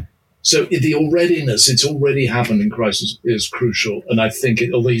 So the alreadiness, it's already happened in Christ, is crucial. And I think,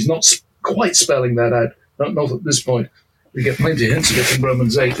 although he's not quite spelling that out, not at this point, we get plenty of hints of it in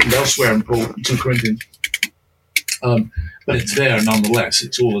Romans 8 and elsewhere in Paul, 2 Corinthians. But it's there nonetheless.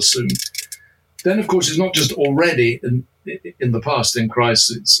 It's all assumed. Then, of course, it's not just already in the past in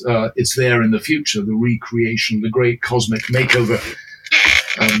Christ. It's there in the future, the recreation, the great cosmic makeover,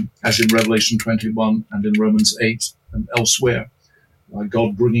 as in Revelation 21 and in Romans 8 and elsewhere.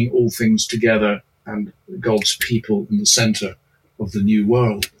 God bringing all things together and God's people in the center of the new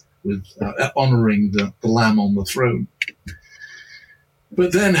world, with honoring the Lamb on the throne.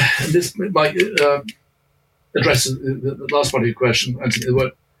 But then, this might address the last part of your question,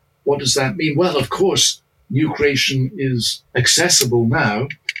 Anthony. What does that mean? Well, of course, new creation is accessible now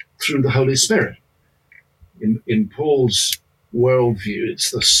through the Holy Spirit. In Paul's worldview,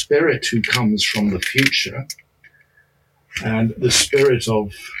 it's the Spirit who comes from the future and the Spirit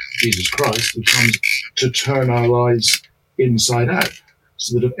of Jesus Christ who comes to turn our lives inside out,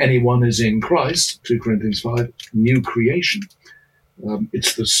 so that if anyone is in Christ, 2 Corinthians 5, new creation.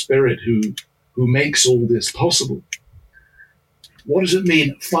 It's the Spirit who makes all this possible. What does it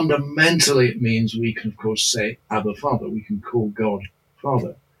mean? Fundamentally, it means we can, of course, say Abba Father. We can call God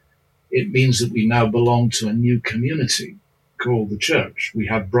Father. It means that we now belong to a new community called the church. We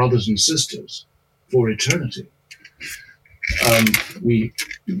have brothers and sisters for eternity. We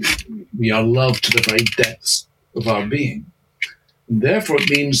are loved to the very depths of our being. And therefore, it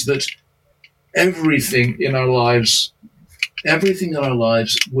means that everything in our lives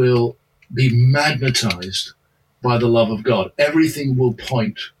will be magnetized by the love of God. Everything will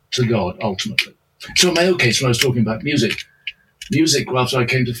point to God, ultimately. So in my own case, when I was talking about music, after I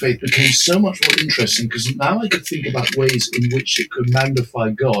came to faith, became so much more interesting because now I could think about ways in which it could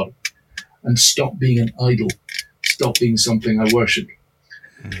magnify God and stop being an idol, stop being something I worship.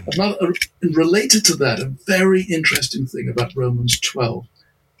 Related to that, a very interesting thing about Romans 12,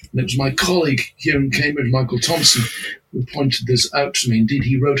 and it was my colleague here in Cambridge, Michael Thompson, who pointed this out to me. Indeed,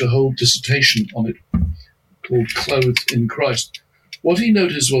 he wrote a whole dissertation on it called Clothed in Christ. What he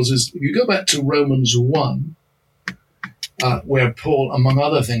noticed was if you go back to Romans 1, where Paul, among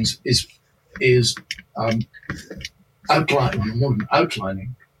other things, is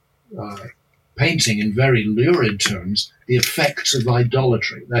outlining, painting in very lurid terms the effects of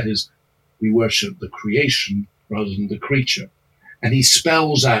idolatry. That is, we worship the creation rather than the creature. And he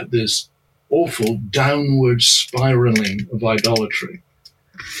spells out this awful downward spiraling of idolatry.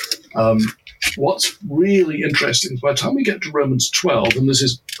 What's really interesting is by the time we get to Romans 12, and this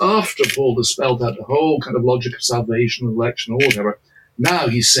is after Paul has spelled out the whole kind of logic of salvation, election, or whatever, now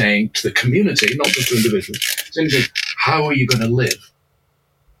he's saying to the community, not just to individuals, he's saying, how are you going to live?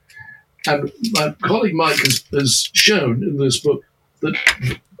 And my colleague Mike has shown in this book that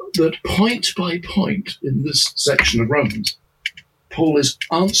point by point in this section of Romans, Paul is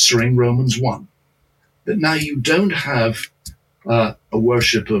answering Romans 1. That now you don't have a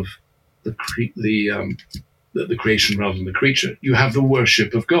worship of the creation rather than the creature. You have the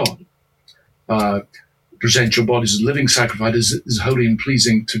worship of God. Present your bodies as living sacrifice, is holy and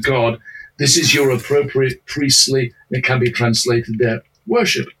pleasing to God. This is your appropriate priestly, it can be translated there,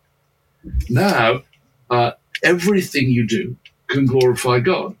 worship. Now, everything you do can glorify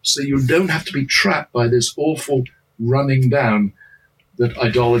God. So you don't have to be trapped by this awful running down that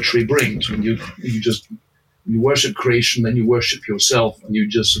idolatry brings. When you worship creation, then you worship yourself, and you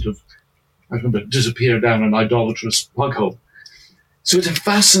just sort of disappear down an idolatrous plug hole. So it's a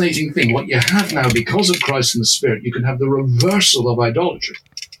fascinating thing. What you have now, because of Christ and the Spirit, you can have the reversal of idolatry.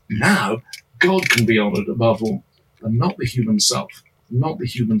 Now, God can be honored above all, and not the human self, not the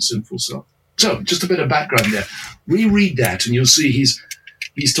human sinful self. So, just a bit of background there. Reread that, and you'll see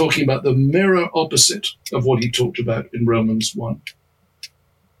he's talking about the mirror opposite of what he talked about in Romans 1.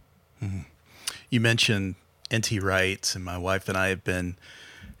 Mm-hmm. You mentioned N.T. Wright, and my wife and I have been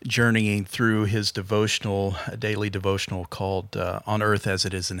journeying through his devotional, a daily devotional called On Earth as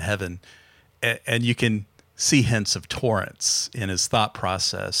It Is in Heaven. And you can see hints of Torrance in his thought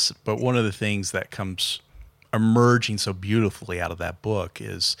process. But one of the things that comes emerging so beautifully out of that book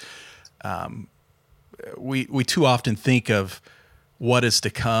is we too often think of what is to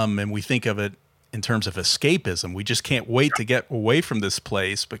come, and we think of it in terms of escapism. We just can't wait to get away from this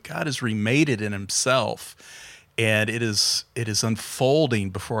place, but God has remade it in himself. And it is unfolding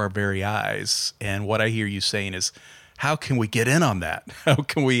before our very eyes. And what I hear you saying is, how can we get in on that? How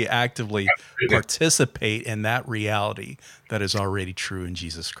can we actively participate in that reality that is already true in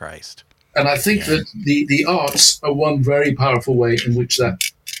Jesus Christ? And I think that the arts are one very powerful way in which that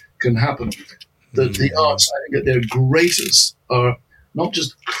can happen. That the arts, I think at their greatest, are not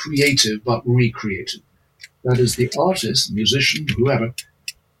just creative, but recreative. That is, the artist, musician, whoever,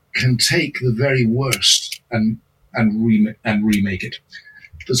 can take the very worst and remake it.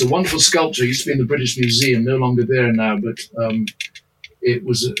 There's a wonderful sculpture, used to be in the British Museum, no longer there now, but it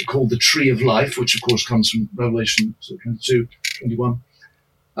was called the Tree of Life, which of course comes from Revelation 22, 21.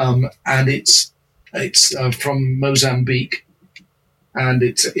 And it's from Mozambique, and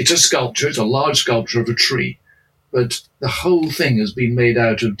it's a sculpture, it's a large sculpture of a tree, but the whole thing has been made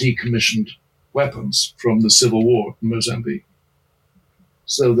out of decommissioned weapons from the Civil War in Mozambique.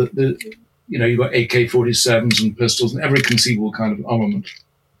 So that you've got AK-47s and pistols and every conceivable kind of armament.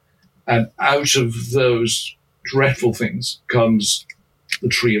 And out of those dreadful things comes the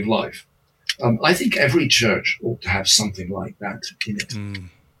Tree of Life. I think every church ought to have something like that in it.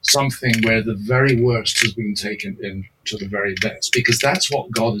 something where the very worst has been taken into the very best, because that's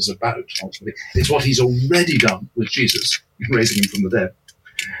what God is about, ultimately. It's what he's already done with Jesus, raising him from the dead.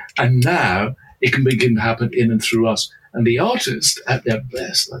 And now it can begin to happen in and through us. And the artist, at their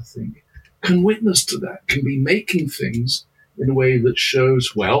best, I think, can witness to that, can be making things in a way that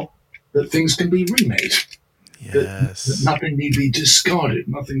shows, well, that things can be remade. Yes. That nothing need be discarded,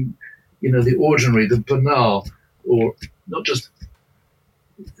 nothing, the ordinary, the banal, or not just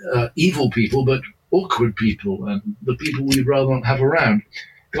evil people, but awkward people and the people we'd rather not have around.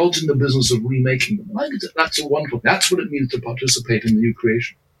 God's in the business of remaking them. I think that's a wonderful, that's what it means to participate in the new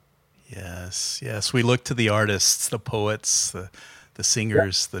creation. Yes. We look to the artists, the poets, the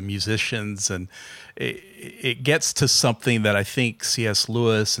singers, the musicians, and it gets to something that I think C.S.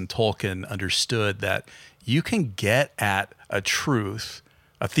 Lewis and Tolkien understood, that you can get at a truth,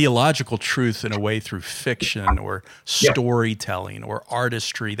 a theological truth, in a way through fiction or storytelling or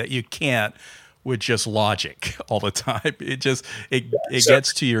artistry that you can't with just logic all the time. It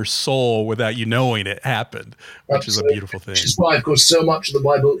gets to your soul without you knowing it happened, which is a beautiful thing. Which is why, of course, so much of the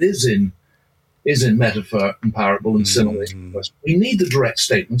Bible is in metaphor and parable and simile. We need the direct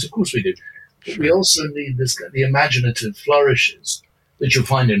statements, of course we do. But we also need the imaginative flourishes that you'll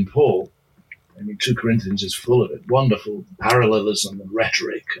find in Paul. I mean, 2 Corinthians is full of it. Wonderful parallelism and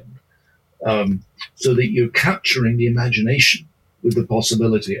rhetoric, and so that you're capturing the imagination with the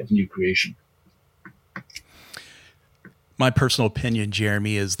possibility of new creation. My personal opinion,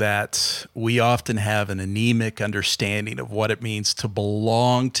 Jeremy, is that we often have an anemic understanding of what it means to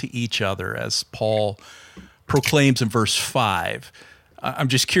belong to each other, as Paul proclaims in verse 5. I'm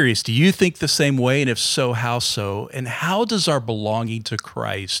just curious, do you think the same way? And if so, how so? And how does our belonging to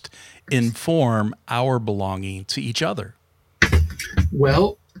Christ inform our belonging to each other?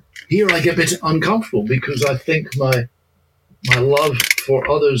 Well, here I get a bit uncomfortable, because I think my love for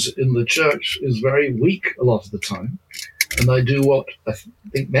others in the church is very weak a lot of the time. And I do what I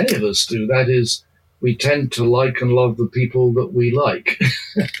think many of us do. That is, we tend to like and love the people that we like.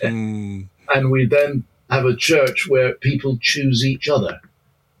 And we then have a church where people choose each other.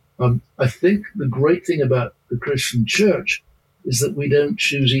 I think the great thing about the Christian church is that we don't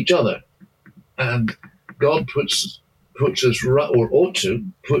choose each other. And God puts us, or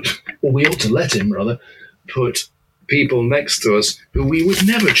we ought to let him, rather, put people next to us who we would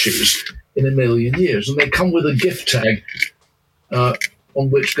never choose in a million years. And they come with a gift tag on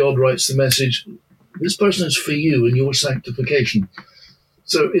which God writes the message, this person is for you and your sanctification.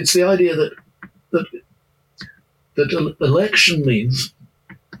 So it's the idea that election means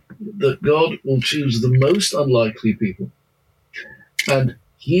that God will choose the most unlikely people, and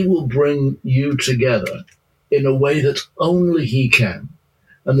he will bring you together in a way that only he can,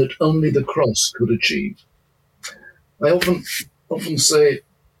 and that only the cross could achieve. I often say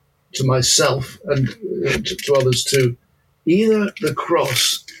to myself and to others too, either the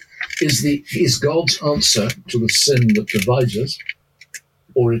cross is God's answer to the sin that divides us,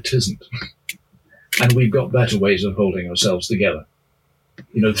 or it isn't. And we've got better ways of holding ourselves together,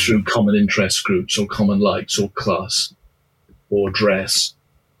 through common interest groups or common likes or class or dress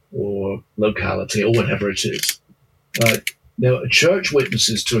or locality or whatever it is. A church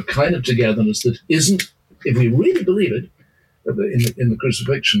witnesses to a kind of togetherness that isn't, if we really believe it, in the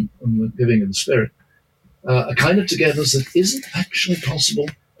crucifixion and the giving of the Spirit, a kind of togetherness that isn't actually possible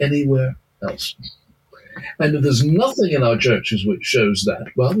anywhere else. And if there's nothing in our churches which shows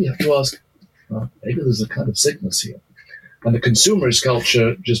that, well, we have to ask, maybe there's a kind of sickness here. And the consumerist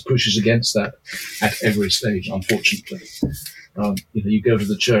culture just pushes against that at every stage, unfortunately. You go to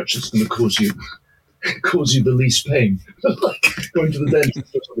the church, it's going to cause you the least pain, like going to the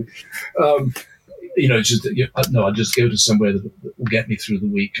dentist or something. I just go to somewhere that will get me through the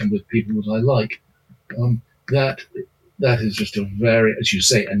week and with people that I like. That is just a very, as you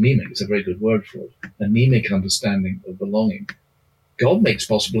say, anemic, it's a very good word for it, anemic understanding of belonging. God makes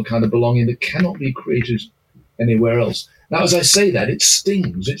possible a kind of belonging that cannot be created anywhere else. Now, as I say that, it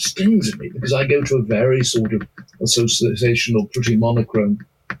stings at me, because I go to a very sort of associational, pretty monochrome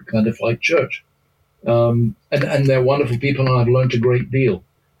kind of like church. And they're wonderful people, and I've learned a great deal.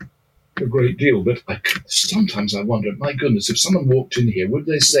 But sometimes I wonder, my goodness, if someone walked in here, would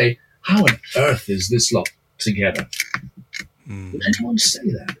they say, how on earth is this lot together? Would anyone say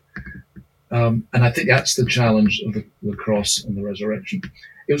that? And I think that's the challenge of the cross and the resurrection.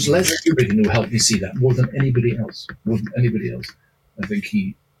 It was Leslie Newbigin who helped me see that more than anybody else. I think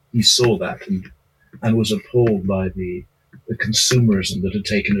he saw that and was appalled by the consumerism that had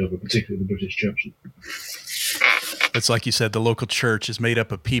taken over, particularly the British churches. It's like you said, the local church is made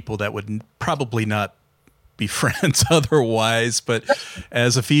up of people that would probably not be friends otherwise. But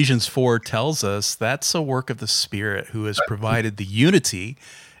as Ephesians 4 tells us, that's a work of the Spirit who has provided the unity,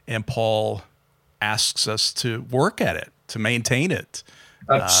 and Paul asks us to work at it, to maintain it,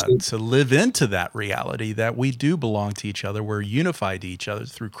 to live into that reality that we do belong to each other. We're unified to each other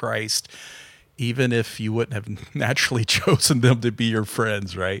through Christ, even if you wouldn't have naturally chosen them to be your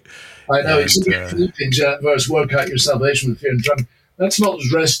friends, right? I know. It's in Philippians, verse, work out your salvation with fear and trembling. That's not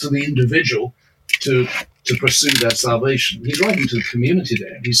addressed to the individual to pursue their salvation. He's writing to the community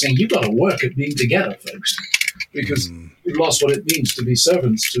there. He's saying, you've got to work at being together, folks, because you've lost what it means to be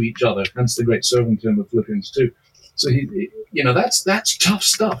servants to each other. Hence the great servant in the Philippians 2. So, that's tough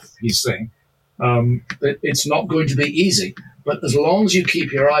stuff, he's saying. It's not going to be easy. But as long as you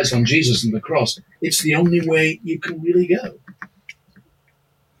keep your eyes on Jesus and the cross, it's the only way you can really go.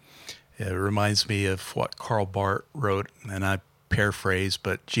 Yeah, it reminds me of what Karl Barth wrote, and I paraphrase,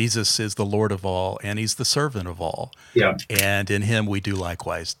 but Jesus is the Lord of all, and he's the servant of all. Yeah. And in him we do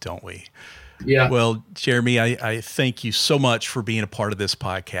likewise, don't we? Yeah. Well, Jeremy, I thank you so much for being a part of this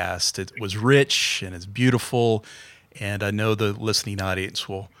podcast. It was rich and it's beautiful, and I know the listening audience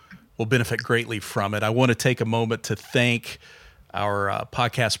will benefit greatly from it. I want to take a moment to thank our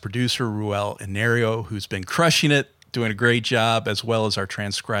podcast producer, Ruel Inario, who's been crushing it, doing a great job, as well as our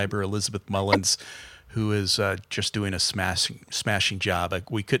transcriber, Elizabeth Mullins, who is just doing a smashing job.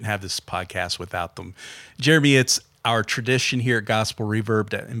 We couldn't have this podcast without them. Jeremy, it's our tradition here at Gospel Reverb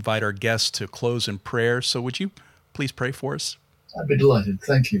to invite our guests to close in prayer. So would you please pray for us? I'd be delighted.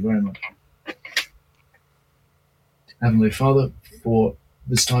 Thank you very much. Heavenly Father, for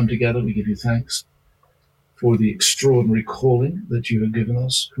this time together, we give you thanks for the extraordinary calling that you have given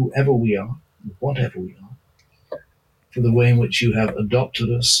us, whoever we are, whatever we are, for the way in which you have adopted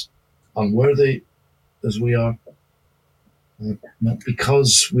us, unworthy as we are, not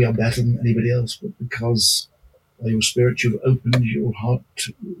because we are better than anybody else, but because by your Spirit you've opened your heart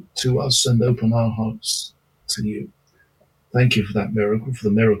to us and opened our hearts to you. Thank you for that miracle, for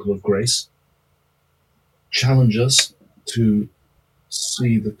the miracle of grace. Challenge us to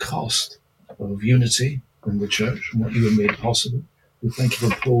see the cost of unity in the church and what you have made possible. We thank you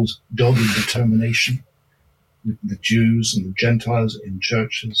for Paul's dogged determination with the Jews and the Gentiles in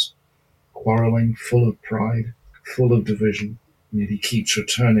churches, quarreling, full of pride, full of division, and yet he keeps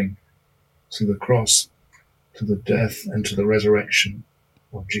returning to the cross, to the death, and to the resurrection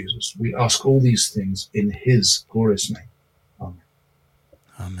of Jesus. We ask all these things in his glorious name. Amen.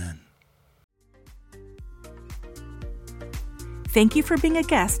 Amen. Thank you for being a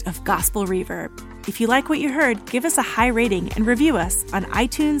guest of Gospel Reverb. If you like what you heard, give us a high rating and review us on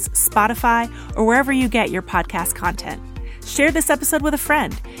iTunes, Spotify, or wherever you get your podcast content. Share this episode with a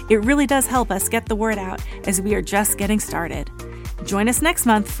friend. It really does help us get the word out as we are just getting started. Join us next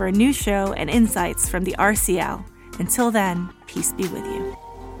month for a new show and insights from the RCL. Until then, peace be with you.